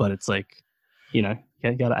 but it's like, you know, I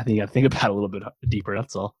think you gotta think about it a little bit deeper.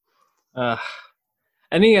 That's all.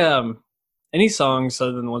 Any songs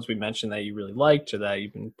other than the ones we mentioned that you really liked or that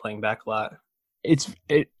you've been playing back a lot? I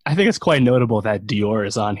think it's quite notable that Dior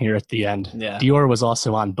is on here at the end. Yeah. Dior was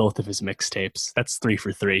also on both of his mixtapes. That's 3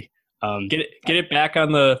 for 3. Get it back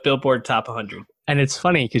on the Billboard Top 100. And it's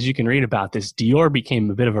funny because you can read about this. Dior became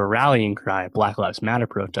a bit of a rallying cry at Black Lives Matter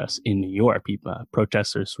protests in New York. People,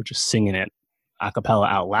 protesters were just singing it a cappella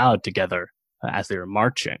out loud together as they were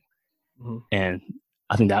marching. Mm-hmm. And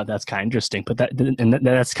I think that's kind of interesting. But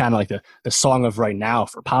that's kind of like the song of right now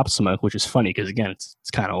for Pop Smoke, which is funny because, again, it's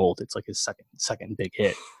kind of old. It's like his second big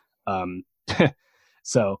hit.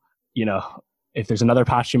 So, you know, if there's another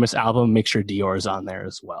posthumous album, make sure Dior is on there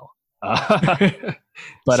as well. But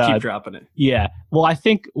just keep dropping it. Yeah. Well, I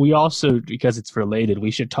think we also, because it's related, we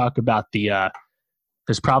should talk about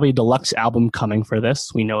there's probably a deluxe album coming for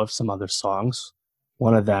this. We know of some other songs.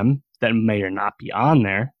 One of them that may or may not be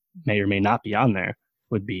on there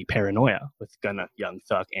would be Paranoia with Gunna, Young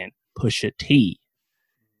Thug, and Pusha T.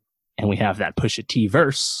 And we have that Pusha T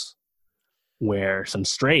verse where some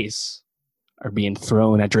strays are being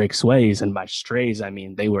thrown at Drake's ways. And by strays, I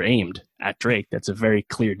mean they were aimed at Drake. That's a very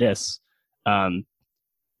clear diss. I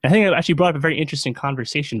think it actually brought up a very interesting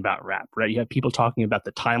conversation about rap, right? You have people talking about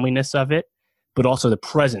the timeliness of it, but also the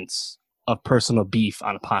presence of personal beef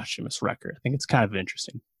on a posthumous record. I think it's kind of an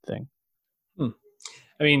interesting thing.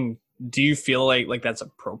 I mean, do you feel like that's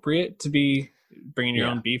appropriate to be bringing your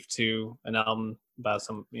own beef to an album about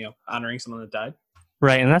honoring someone that died?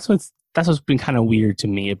 Right. And that's what's been kind of weird to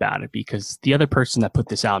me about it, because the other person that put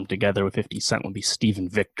this album together with 50 Cent would be Steven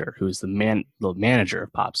Victor, who is the manager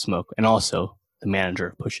of Pop Smoke and also the manager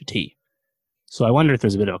of Pusha T. So I wonder if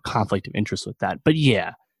there's a bit of a conflict of interest with that. But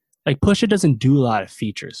yeah, like Pusha doesn't do a lot of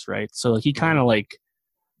features, right? So he kind of like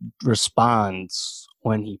responds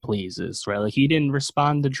when he pleases, right? Like he didn't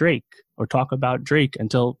respond to Drake or talk about Drake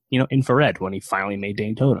until, Infrared, when he finally made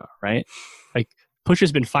Daytona, right? Like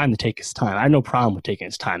Pusha's been fine to take his time. I have no problem with taking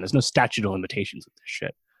his time. There's no statute of limitations with this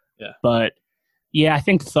shit. Yeah. But yeah, I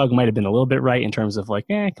think Thug might have been a little bit right in terms of like,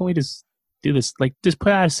 can we just do this? Like, just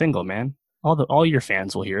put out a single, man. All your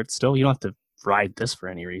fans will hear it still. You don't have to ride this for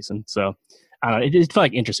any reason. So I don't know. It felt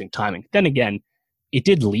like interesting timing. Then again, it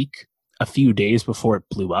did leak a few days before it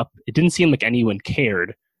blew up. It didn't seem like anyone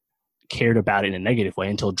cared about it in a negative way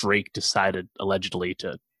until Drake decided allegedly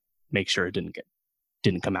to make sure it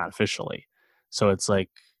didn't come out officially. So it's like,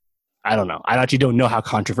 I don't know. I actually don't know how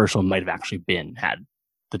controversial it might have actually been had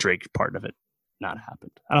the Drake part of it not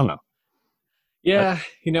happened. I don't know. Yeah,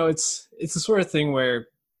 it's the sort of thing where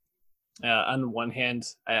on the one hand,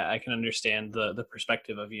 I can understand the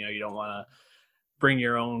perspective of, you don't want to bring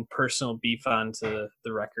your own personal beef onto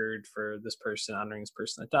the record for this person, honoring this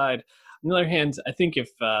person that died. On the other hand, I think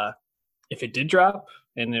if it did drop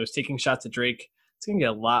and it was taking shots at Drake, it's going to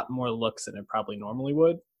get a lot more looks than it probably normally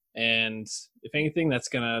would. And if anything, that's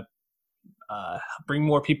going to bring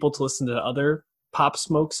more people to listen to other Pop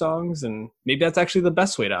Smoke songs. And maybe that's actually the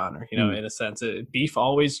best way to honor, in a sense. Beef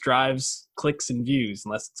always drives clicks and views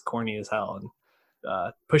unless it's corny as hell.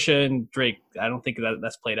 And Pusha and Drake, I don't think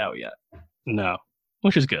that's played out yet. No,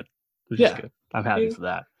 which is good. Is good. I'm happy for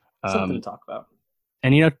that. Something to talk about.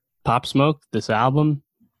 And Pop Smoke, this album,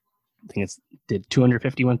 I think did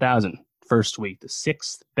 251,000 first week, the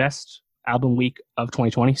 6th best album week of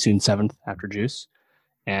 2020, soon 7th after Juice,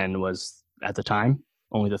 and was at the time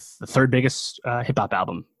only the third biggest hip hop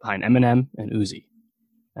album behind Eminem and Uzi,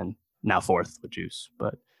 and now 4th with Juice.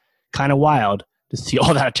 But kind of wild to see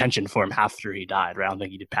all that attention for him after he died. Right? I don't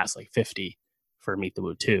think he did pass like 50 for Meet the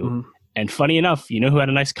Woo 2. Mhm. And funny enough, you know who had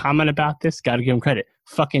a nice comment about this? Got to give him credit.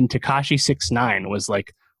 Fucking Tekashi 6ix9ine was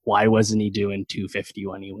like, why wasn't he doing 250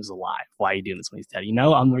 when he was alive? Why are you doing this when he's dead? You know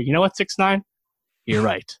what, 6ix9ine? You're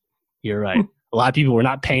right. You're right. A lot of people were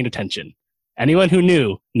not paying attention. Anyone who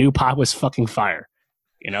knew Pop was fucking fire.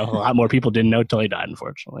 You know, a lot more people didn't know till he died,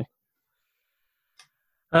 unfortunately.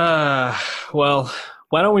 Well,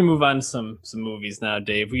 why don't we move on to some movies now,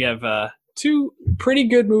 Dave? We have 2 pretty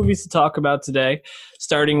good movies to talk about today,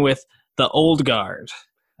 starting with The Old Guard.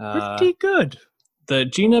 Pretty good. The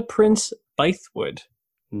Gina Prince Bythewood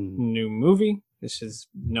new movie. This is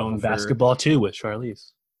known for Basketball too with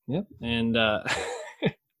Charlize. Yep, and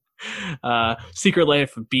Secret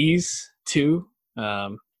Life of Bees too.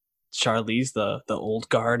 Charlize, the old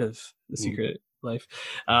guard of the Secret Life.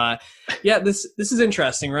 Yeah, this is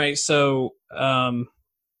interesting, right? So,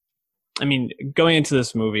 I mean, going into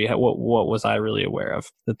this movie, what was I really aware of?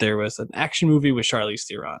 That there was an action movie with Charlize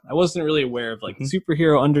Theron. I wasn't really aware of like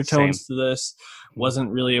superhero undertones to this.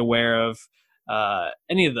 Wasn't really aware of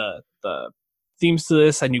any of the themes to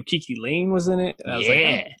this. I knew Kiki Lane was in it. And I was like,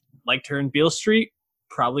 oh, liked her in Beale Street.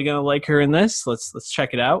 Probably gonna like her in this. Let's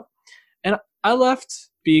check it out. And I left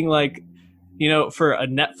being like, you know, for a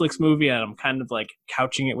Netflix movie, and I'm kind of like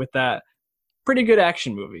couching it with that. Pretty good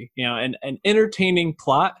action movie, you know, and an entertaining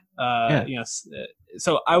plot. You know,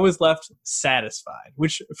 so I was left satisfied.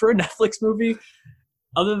 Which for a Netflix movie,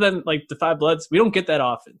 other than like The Five Bloods, we don't get that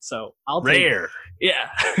often. So I'll rare. Yeah.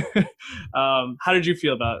 How did you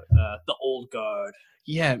feel about The Old Guard?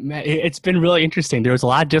 Yeah, man, it's been really interesting. There was a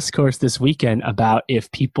lot of discourse this weekend about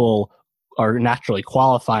if people are naturally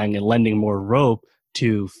qualifying and lending more rope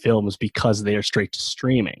to films because they are straight to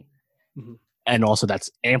streaming. Mm-hmm. And also that's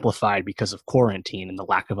amplified because of quarantine and the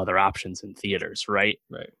lack of other options in theaters, right?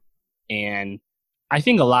 Right. And I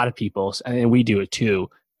think a lot of people, and we do it too,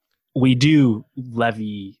 we do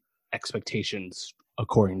levy expectations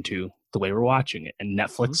according to the way we're watching it. And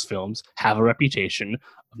Netflix films have a reputation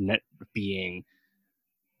of being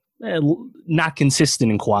not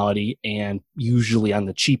consistent in quality and usually on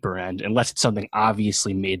the cheaper end, unless it's something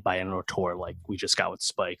obviously made by an auteur like we just got with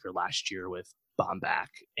Spike or last year with Baumbach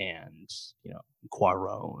and, you know,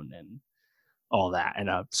 Cuarón and all that, and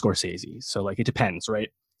Scorsese. So like it depends, right?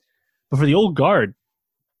 But for The Old Guard,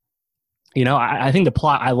 you know, I think the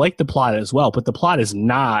plot, I like the plot as well, but the plot is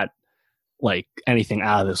not like anything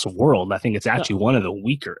out of this world. I think it's actually one of the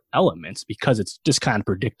weaker elements because it's just kind of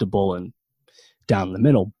predictable and down the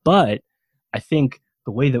middle. But I think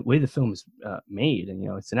the way the film is made, and you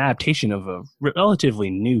know, it's an adaptation of a relatively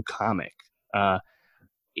new comic.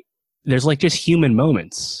 There's like just human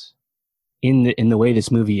moments in the way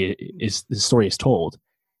this movie the story is told,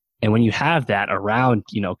 and when you have that around,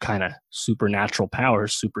 you know, kind of supernatural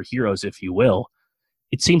powers, superheroes, if you will,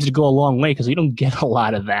 it seems to go a long way because we don't get a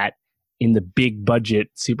lot of that in the big budget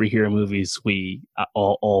superhero movies we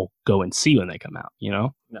all go and see when they come out. You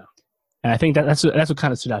know, no. And I think that's what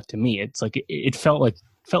kind of stood out to me. It's like it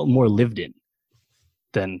felt more lived in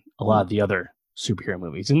than a lot of the other superhero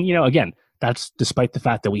movies. And you know, again, that's despite the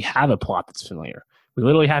fact that we have a plot that's familiar. We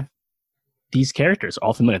literally have these characters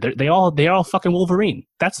all familiar. They all fucking Wolverine.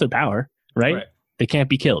 That's their power, right? They can't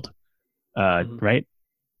be killed, right?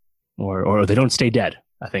 Or they don't stay dead,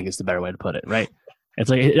 I think is the better way to put it, right?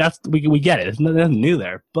 It's like we get it. There's nothing new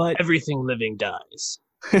there, but everything living dies.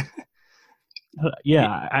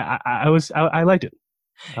 Yeah, I liked it.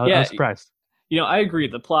 I was surprised. You know, I agree.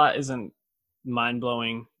 The plot isn't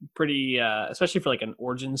mind-blowing, pretty especially for like an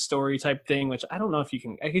origin story type thing, which I don't know if you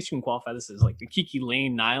can, I guess you can qualify this as like the Kiki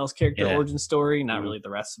Lane Niles character origin story, not really the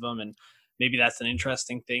rest of them. And maybe that's an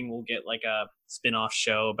interesting thing. We'll get like a spin-off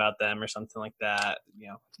show about them or something like that. You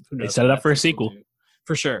know, who knows? They set it up for a sequel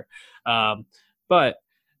for sure. But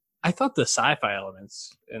I thought the sci-fi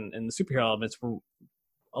elements and the superhero elements were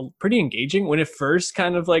pretty engaging when it first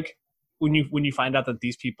kind of like when you find out that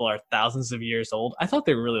these people are thousands of years old. I thought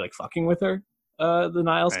they were really like fucking with her, the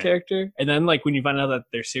Niles character. And then like when you find out that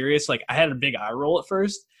they're serious, like I had a big eye roll at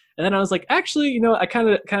first, and then I was like, actually, you know, I kind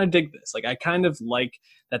of dig this. Like I kind of like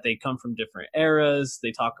that they come from different eras.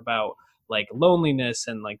 They talk about like loneliness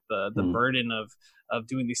and like the burden of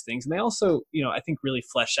doing these things, and they also, you know, I think really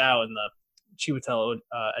flesh out, and the Chiwetel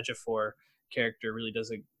Ejiofor character really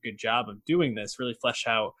does a good job of doing this, really flesh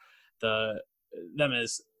out them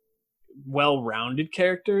as well-rounded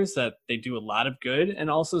characters that they do a lot of good and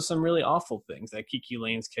also some really awful things. That Kiki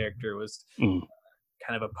Lane's character was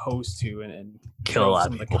kind of opposed to and Kill a drove lot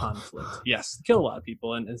some of of the people. conflict. Yes, kill a lot of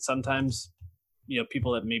people, and sometimes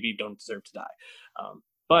people that maybe don't deserve to die.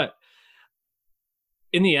 But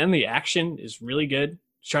in the end, the action is really good.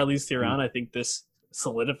 Charlize Theron, I think this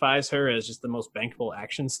solidifies her as just the most bankable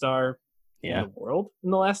action star in the world in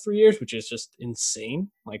the last 3 years, which is just insane.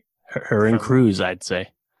 Like her and Cruise, I'd say.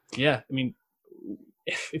 Yeah, I mean,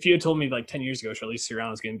 if you had told me like 10 years ago Charlize Theron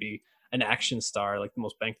was going to be an action star, like the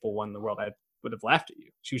most bankable one in the world, I would have laughed at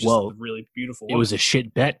you. She was just a really beautiful woman. It was a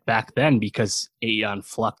shit bet back then because Aeon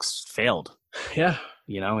Flux failed. Yeah.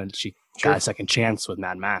 And she got a second chance with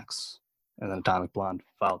Mad Max, and then Atomic Blonde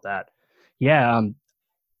followed that. Yeah,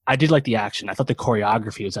 I did like the action. I thought the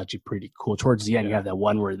choreography was actually pretty cool. Towards the end, you have that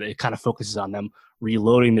one where it kind of focuses on them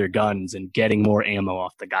reloading their guns and getting more ammo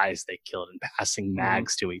off the guys they killed and passing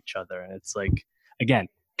mags to each other. And it's like, again,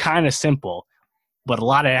 kind of simple, but a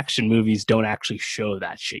lot of action movies don't actually show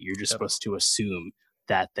that shit. You're just supposed to assume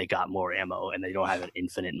that they got more ammo and they don't have an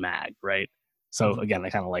infinite mag, right? So again, I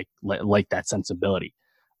kind of like that sensibility.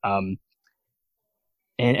 And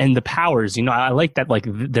the powers, I like that. Like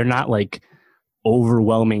they're not like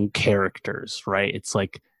overwhelming characters, right? It's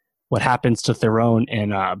like what happens to Theron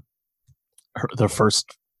and the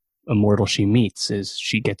first immortal she meets is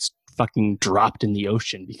she gets fucking dropped in the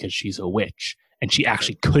ocean because she's a witch, and she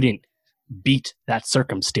actually couldn't beat that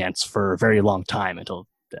circumstance for a very long time until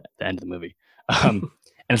the end of the movie. And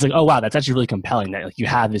it's like, oh wow, that's actually really compelling that like you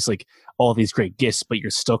have this like all these great gifts, but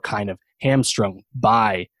you're still kind of hamstrung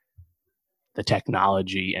by the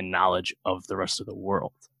technology and knowledge of the rest of the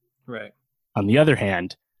world. Right. On the other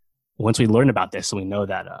hand, once we learn about this and we know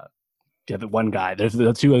that the one guy, there's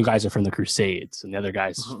the two other guys are from the Crusades and the other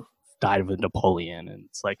guys died with Napoleon, and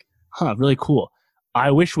it's like, really cool.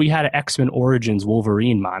 I wish we had an X-Men Origins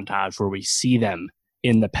Wolverine montage where we see them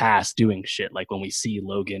in the past doing shit, like when we see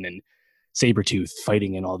Logan and Sabretooth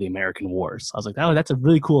fighting in all the American wars. I was like, oh, that's a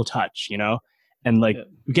really cool touch, And like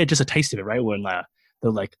we get just a taste of it, right? When the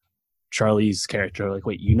like Charlie's character, like,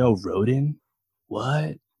 wait, Rodin?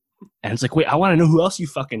 What? And it's like, wait, I want to know who else you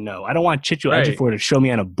fucking know. I don't want Chicho Ejiofor to show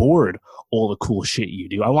me on a board all the cool shit you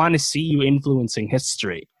do. I want to see you influencing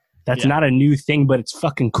history. That's not a new thing, but it's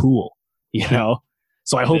fucking cool,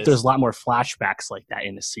 So I hope there's a lot more flashbacks like that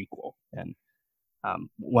in the sequel. And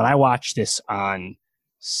when I watched this on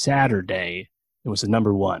Saturday, it was the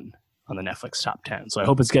number 1 on the Netflix top 10. So I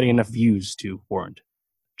hope it's getting enough views to warrant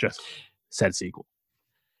just said sequel.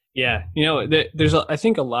 Yeah, there's I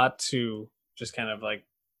think a lot to just kind of like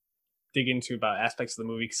dig into about aspects of the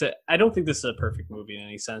movie, because I don't think this is a perfect movie in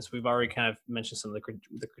any sense. We've already kind of mentioned some of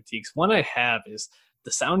the critiques. One I have is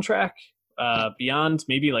the soundtrack. Beyond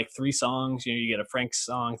maybe like 3 songs, you get a Frank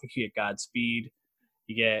song, I think you get Godspeed,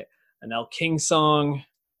 you get an El King song,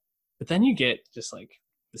 but then you get just like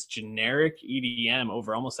this generic EDM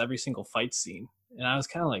over almost every single fight scene. And I was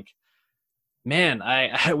kind of like, man,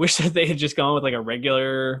 I wish that they had just gone with like a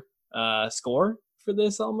regular score for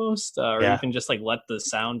this almost, or even just like let the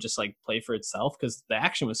sound just like play for itself, because the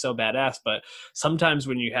action was so badass. But sometimes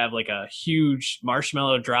when you have like a huge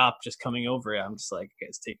marshmallow drop just coming over it, I'm just like, okay,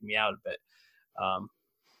 it's taking me out a bit.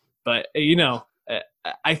 But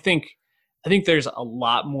I think there's a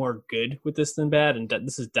lot more good with this than bad, and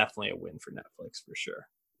this is definitely a win for Netflix for sure.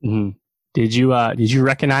 Mm-hmm. Did you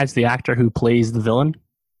recognize the actor who plays the villain,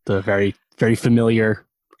 the very very familiar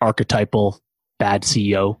archetypal bad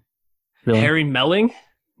CEO villain? Harry Melling?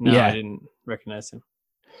 No, I didn't recognize him.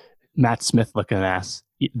 Matt Smith looking ass.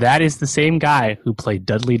 That is the same guy who played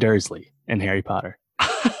Dudley Dursley in Harry Potter.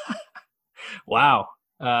 Wow.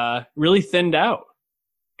 Really thinned out.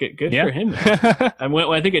 Good for him. When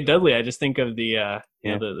I think of Dudley, I just think of the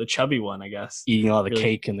the chubby one, I guess. Eating all the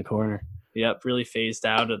cake in the corner. Yep, really phased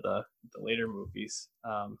out of the later movies.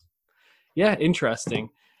 Interesting.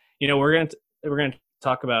 We're gonna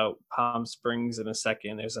talk about Palm Springs in a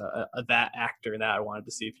second. There's that actor that I wanted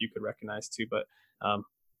to see if you could recognize too. But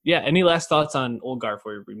any last thoughts on Old Guard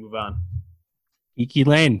before we move on? Kiki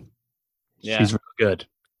Lane. Yeah. She's real good.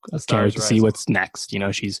 I was curious to see what's next.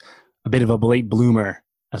 She's a bit of a late bloomer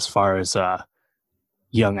as far as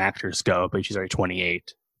young actors go, but she's already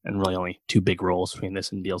 28 and really only 2 big roles between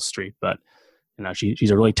this and Beale Street. But she's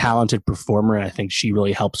a really talented performer, and I think she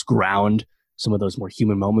really helps ground some of those more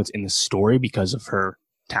human moments in the story because of her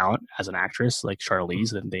talent as an actress, like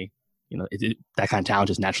Charlize. And they, that kind of talent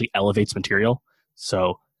just naturally elevates material.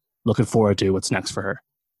 So looking forward to what's next for her.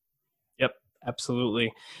 Yep,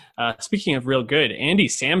 absolutely. Speaking of real good, Andy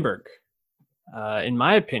Samberg, in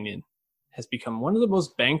my opinion, has become one of the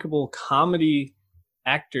most bankable comedy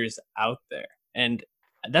actors out there, and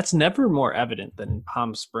that's never more evident than in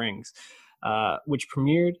Palm Springs, which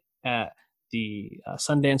premiered at the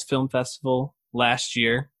Sundance Film Festival last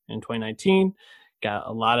year in 2019. Got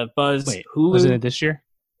a lot of buzz. Wait, Hulu. wasn't it this year?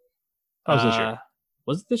 Oh, it was this year.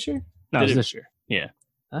 Was it this year? No, it was this year. Yeah.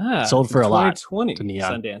 Sold for a lot. 2020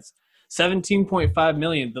 Sundance. 17.5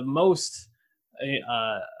 million, the most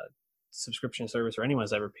subscription service or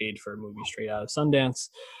anyone's ever paid for a movie straight out of Sundance.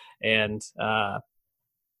 And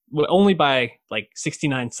only by like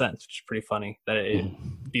 69 cents, which is pretty funny that it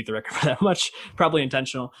beat the record for that much. Probably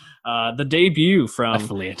intentional. The debut from...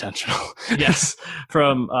 Definitely intentional. Yes.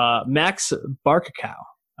 From Max Barbakow,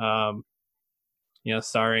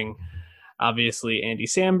 starring obviously Andy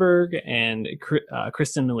Samberg and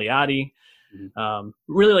Kristen Milioti.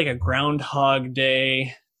 Really like a Groundhog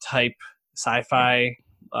Day type sci-fi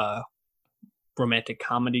romantic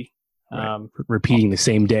comedy. Right. Repeating the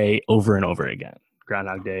same day over and over again.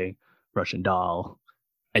 Groundhog Day, Russian Doll,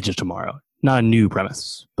 Edge of Tomorrow. Not a new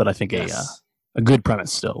premise, but I think a good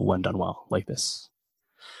premise still when done well like this.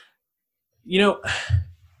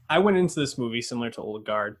 I went into this movie similar to Old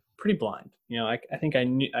Guard, pretty blind. I think I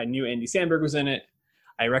knew Andy Samberg was in it.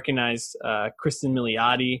 I recognized Kristen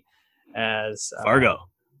Milioti as Fargo.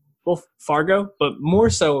 Well, Fargo, but more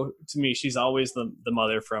so to me, she's always the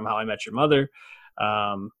mother from How I Met Your Mother,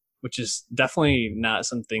 which is definitely not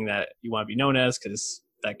something that you want to be known as, because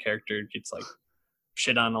that character gets like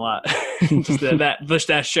shit on a lot. Just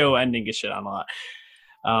that show ending gets shit on a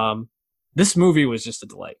lot. This movie was just a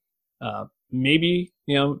delight. Maybe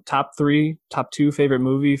top 3, top 2 favorite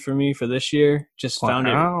movie for me for this year. Just found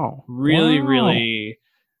it really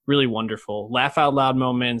really wonderful. Laugh out loud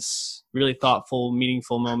moments, really thoughtful,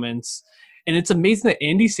 meaningful moments. And it's amazing that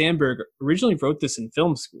Andy Samberg originally wrote this in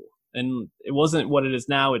film school, and it wasn't what it is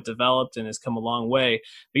now. It developed and has come a long way.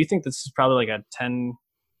 But you think this is probably like a 10,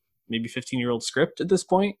 maybe 15-year-old script at this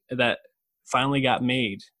point that finally got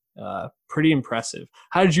made. Pretty impressive.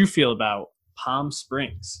 How did you feel about Palm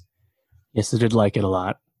Springs? Yes, I did like it a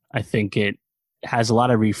lot. I think it has a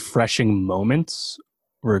lot of refreshing moments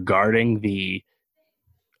regarding the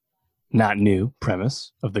not new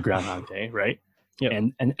premise of the Groundhog Day, right? Yeah.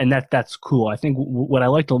 And that's cool. I think what I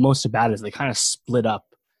liked the most about it is they kind of split up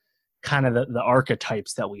kind of the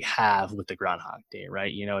archetypes that we have with the Groundhog Day,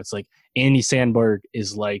 right? It's like Andy Samberg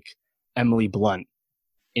is like Emily Blunt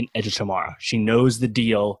in Edge of Tomorrow. She knows the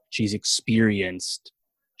deal. She's experienced.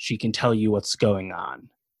 She can tell you what's going on.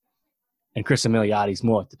 And Kristen Milioti's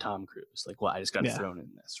more like the Tom Cruise. Like, well, I just got thrown in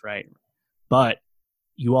this, right? But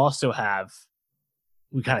you also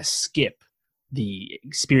we kind of skip the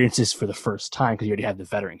experiences for the first time because you already have the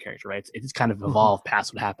veteran character, right? It's kind of evolved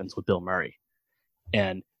past what happens with Bill Murray.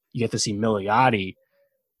 And you get to see Milioti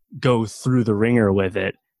go through the ringer with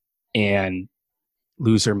it and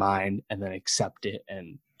lose her mind and then accept it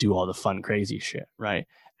and do all the fun, crazy shit, right?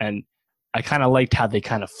 And I kind of liked how they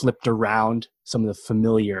kind of flipped around some of the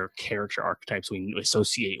familiar character archetypes we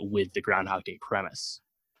associate with the Groundhog Day premise.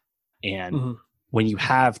 And when you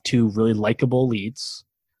have 2 really likable leads,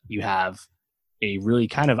 you have a really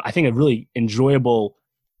I think a really enjoyable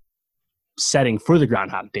setting for the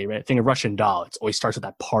Groundhog Day, right? Think of Russian Doll. It always starts with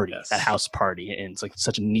that party, that house party, and it's like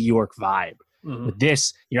such a New York vibe. With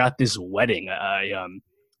this, you're at this wedding,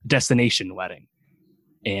 destination wedding,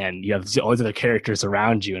 and you have all these other characters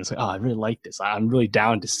around you, and it's like, oh, I really like this. I'm really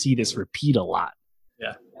down to see this repeat a lot.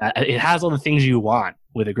 Yeah, it has all the things you want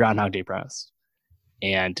with a Groundhog Day premise,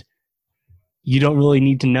 and you don't really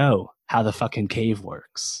need to know how the fucking cave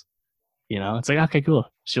works. It's like, okay, cool.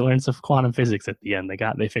 She learns of quantum physics at the end.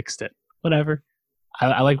 They fixed it. Whatever.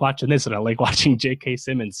 I like watching this, and I like watching J.K.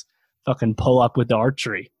 Simmons fucking pull up with the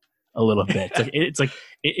archery a little bit.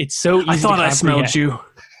 It's so easy. I thought I smelled you.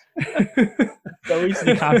 So easy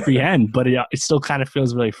to comprehend, but it still kind of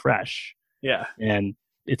feels really fresh. Yeah, and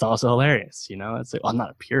it's also hilarious. It's like, I'm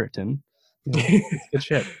not a Puritan. It's good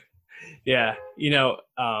shit. Yeah,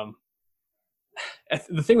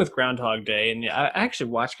 the thing with Groundhog Day, and I actually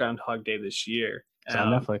watched Groundhog Day this year. It's on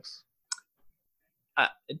Netflix.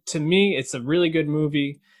 To me, it's a really good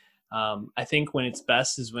movie. I think when it's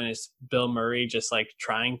best is when it's Bill Murray just like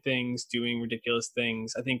trying things, doing ridiculous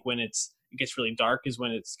things. I think when it gets really dark is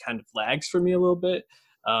when it's kind of lags for me a little bit.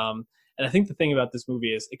 And I think the thing about this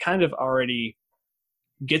movie is it kind of already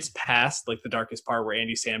gets past like the darkest part where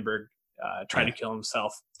Andy Samberg tried to kill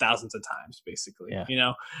himself thousands of times, basically,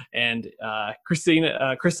 and Kristen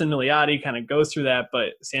Milioti kind of goes through that,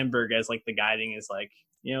 but Samberg as like the guiding is like,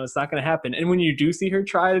 it's not going to happen. And when you do see her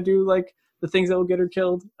try to do like the things that will get her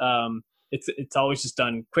killed, it's always just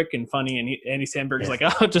done quick and funny. And Andy Samberg's Yeah.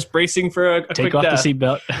 like, oh, just bracing for a Take quick off death. the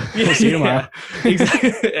seatbelt. Yeah, We'll see you tomorrow.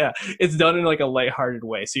 Exactly. Yeah, it's done in like a lighthearted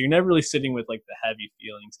way, so you're never really sitting with like the heavy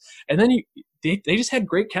feelings. And then they just had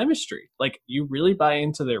great chemistry. Like you really buy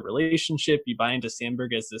into their relationship. You buy into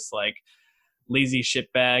Sandberg as this like lazy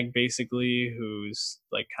shitbag, basically, who's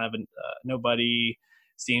like kind of a nobody.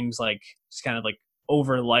 Seems like just kind of like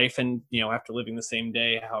over life, and after living the same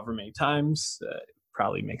day however many times,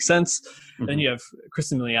 probably makes sense. Mhm. Then you have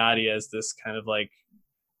Kristen Milioti as this kind of like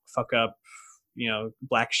fuck up,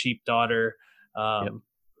 black sheep daughter, Yep.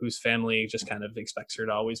 whose family just kind of expects her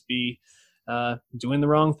to always be doing the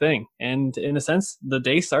wrong thing. And in a sense, the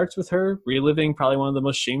day starts with her reliving probably one of the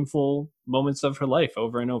most shameful moments of her life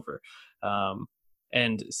over and over,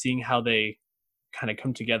 and seeing how they kind of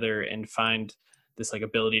come together and find this like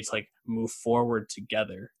ability to like move forward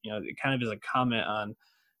together. It kind of is a comment on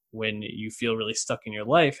when you feel really stuck in your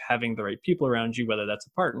life, having the right people around you, whether that's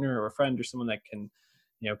a partner or a friend or someone that can,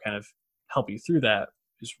 kind of help you through that,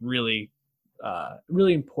 is really,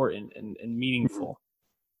 really important and meaningful.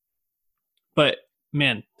 But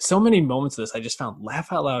man, so many moments of this I just found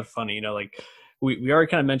laugh out loud funny. Like we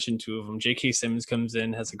already kind of mentioned two of them. J.K. Simmons comes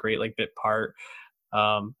in, has a great like bit part.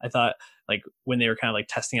 I thought like when they were kind of like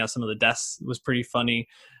testing out some of the deaths was pretty funny.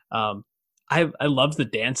 I loved the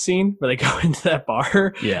dance scene where they go into that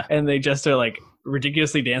bar, Yeah. and they just are like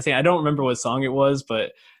ridiculously dancing. I don't remember what song it was,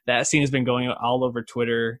 but that scene has been going all over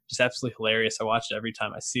Twitter. Just absolutely hilarious. I watch it every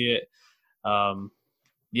time I see it.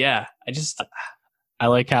 Yeah, I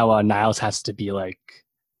like how Niles has to be like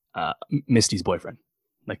Misty's boyfriend.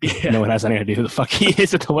 Like no one has anything to do who the fuck he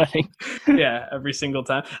is at the wedding. Yeah, every single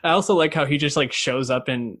time. I also like how he just like shows up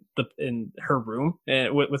in her room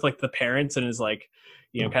and with like the parents and is like,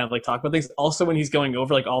 kind of like talk about things. Also, when he's going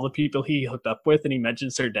over like all the people he hooked up with, and he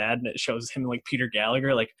mentions their dad, and it shows him like Peter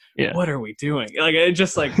Gallagher. Like, what are we doing? Like, it's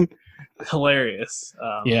just like hilarious.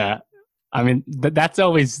 Yeah. I mean, that's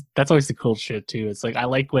always the cool shit too. It's like I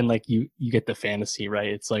like when like you get the fantasy, right?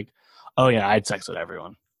 It's like, oh yeah, I had sex with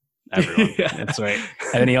everyone. Yeah. That's right.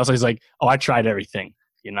 And then he also is like, oh, I tried everything.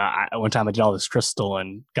 One time I did all this crystal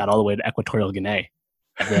and got all the way to Equatorial Guinea,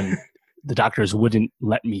 and then the doctors wouldn't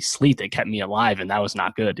let me sleep. They kept me alive, and that was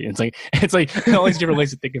not good. And it's like all these different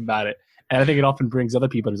ways to think about it. And I think it often brings other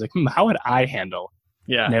people. It's like, how would I handle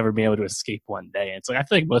never being able to escape one day? And it's like I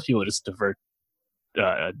feel like most people just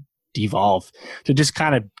devolve to just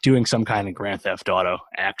kind of doing some kind of Grand Theft Auto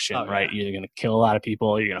action, right? You're either going to kill a lot of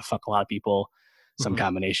people, you're going to fuck a lot of people, some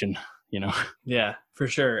combination, Yeah, for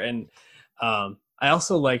sure. And I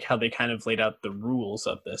also like how they kind of laid out the rules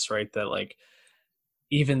of this, right? That like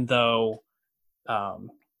even though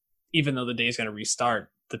the day is going to restart,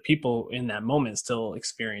 the people in that moment still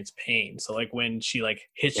experience pain. So like when she like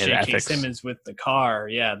hits J.K. Simmons with the car,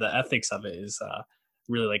 the ethics of it is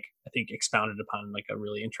really like I think expounded upon like a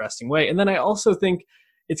really interesting way. And then I also think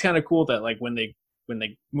it's kind of cool that like when they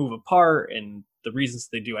move apart and the reasons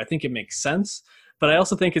they do, I think it makes sense. But I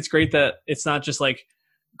also think it's great that it's not just like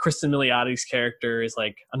Kristen Milioti's character is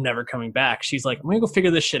like, I'm never coming back. She's like, I'm gonna go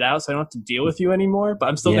figure this shit out so I don't have to deal with you anymore, but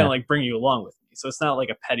I'm still gonna like bring you along with me. So it's not like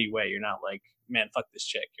a petty way. You're not like, man, fuck this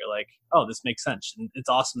chick. You're like, oh, this makes sense. And it's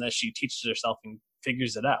awesome that she teaches herself and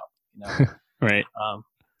figures it out. Right.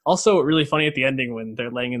 Also really funny at the ending when they're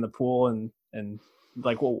laying in the pool and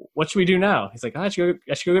like, well, what should we do now? He's like, I should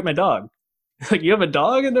go get my dog. Like, you have a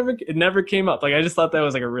dog? It never came up. Like, I just thought that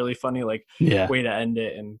was like a really funny like way to end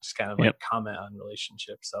it and just kind of like comment on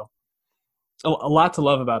relationships. So a lot to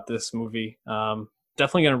love about this movie.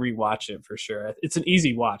 Definitely gonna rewatch it for sure. It's an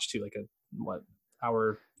easy watch too, like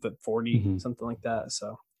hour 40 something like that.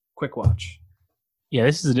 So quick watch. Yeah,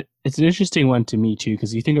 it's an interesting one to me too,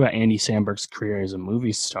 because you think about Andy Samberg's career as a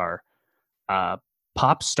movie star,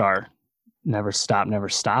 pop star, Never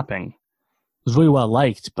Stopping, was really well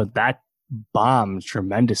liked, but that bombed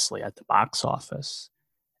tremendously at the box office.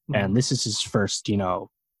 And this is his first,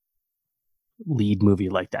 lead movie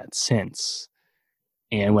like that since.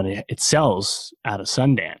 And when it sells out of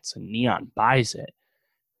Sundance and Neon buys it,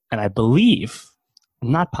 and I believe,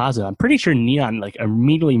 I'm not positive, I'm pretty sure Neon like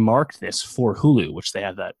immediately marked this for Hulu, which they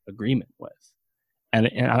have that agreement with. And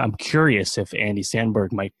I'm curious if Andy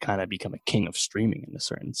Samberg might kind of become a king of streaming in a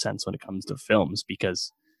certain sense when it comes to films,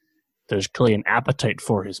 because there's clearly an appetite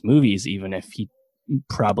for his movies, even if he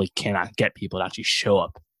probably cannot get people to actually show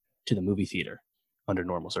up to the movie theater under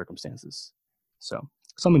normal circumstances. So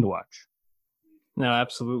something to watch. No,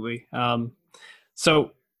 absolutely.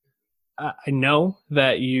 So I know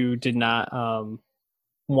that you did not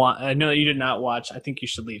I know that you did not watch I Think You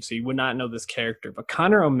Should Leave, so you would not know this character, but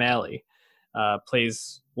Connor O'Malley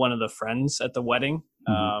plays one of the friends at the wedding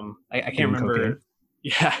I can't Doing remember. cocaine.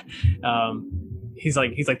 Yeah, he's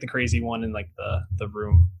like the crazy one in like the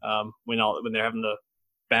room when they're having the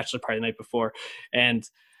bachelor party the night before, and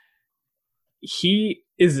he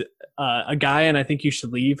is a guy, and I think you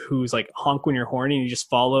should leave, who's like honk when you're horny, and he just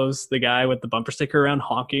follows the guy with the bumper sticker around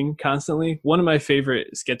honking constantly. One of my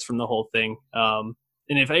favorite skits from the whole thing. And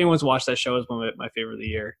if anyone's watched that show, is one of my favorite of the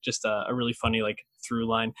year. Just a really funny like through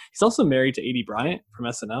line. He's also married to Adie Bryant from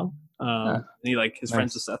SNL. And he like his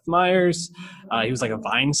friends with Seth Meyers. He was like a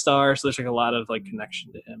Vine star, so there's like a lot of like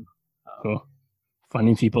connection to him. Cool.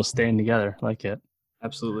 Funny people staying together. Like it.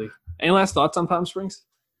 Absolutely. Any last thoughts on Palm Springs?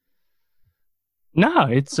 No,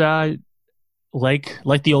 it's like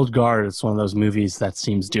The Old Guard. It's one of those movies that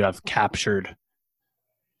seems to have captured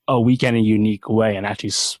a week in a unique way and actually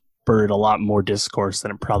spurred a lot more discourse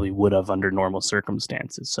than it probably would have under normal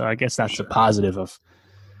circumstances. So I guess that's a positive of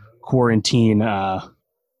quarantine,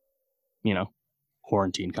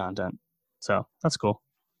 quarantine content. So that's cool.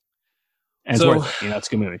 And it's worth it. It's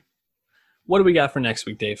a good movie. What do we got for next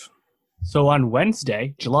week, Dave? So on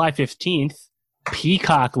Wednesday, July 15th,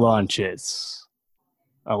 Peacock launches.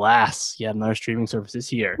 Alas, yet another streaming service is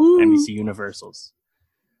here. Woo! NBC Universal's.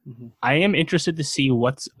 Mm-hmm. I am interested to see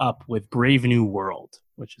what's up with Brave New World,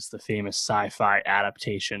 which is the famous sci-fi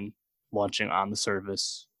adaptation launching on the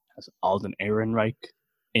service. It has Alden Ehrenreich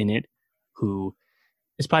in it, who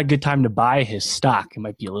is probably a good time to buy his stock. It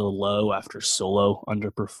might be a little low after Solo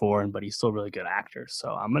underperformed, but he's still a really good actor.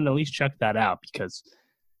 So I'm going to at least check that out because,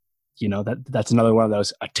 that's another one of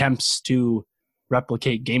those attempts to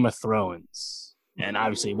replicate Game of Thrones. And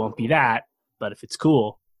obviously it won't be that, but if it's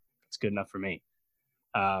cool, it's good enough for me.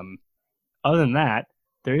 Other than that,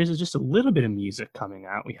 there is just a little bit of music coming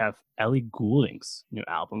out. We have Ellie Goulding's new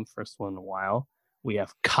album, first one in a while. We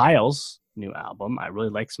have Kyle's new album. I really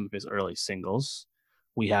like some of his early singles.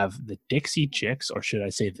 We have the Dixie Chicks, or should I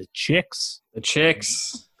say the Chicks? The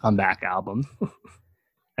Chicks. Comeback album.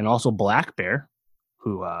 And also Black Bear,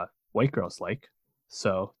 who white girls like.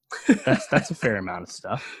 So that's a fair amount of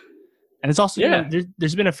stuff. And it's also,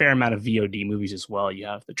 there's been a fair amount of VOD movies as well. You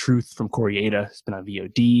have The Truth from Koreeda. It's been on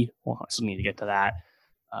VOD. Well, I still need to get to that.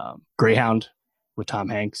 Greyhound with Tom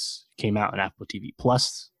Hanks came out on Apple TV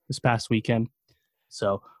Plus this past weekend.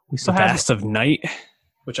 So we still have Vast of Night,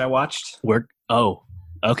 which I watched.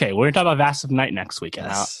 Okay. We're going to talk about Vast of Night next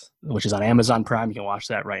weekend, which is on Amazon Prime. You can watch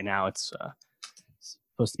that right now. It's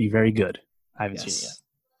supposed to be very good. I haven't seen it yet.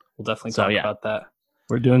 We'll definitely talk about that.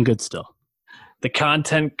 We're doing good still. The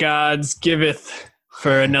content gods giveth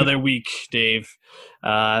for another week, Dave.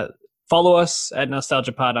 Follow us at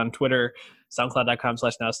NostalgiaPod on Twitter,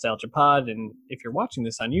 SoundCloud.com/NostalgiaPod. And if you're watching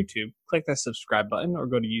this on YouTube, click that subscribe button or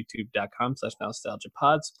go to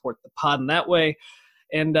YouTube.com/NostalgiaPod. Support the pod in that way.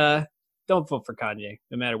 And don't vote for Kanye,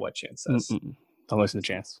 no matter what Chance says. Don't listen to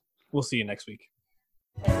Chance. We'll see you next week.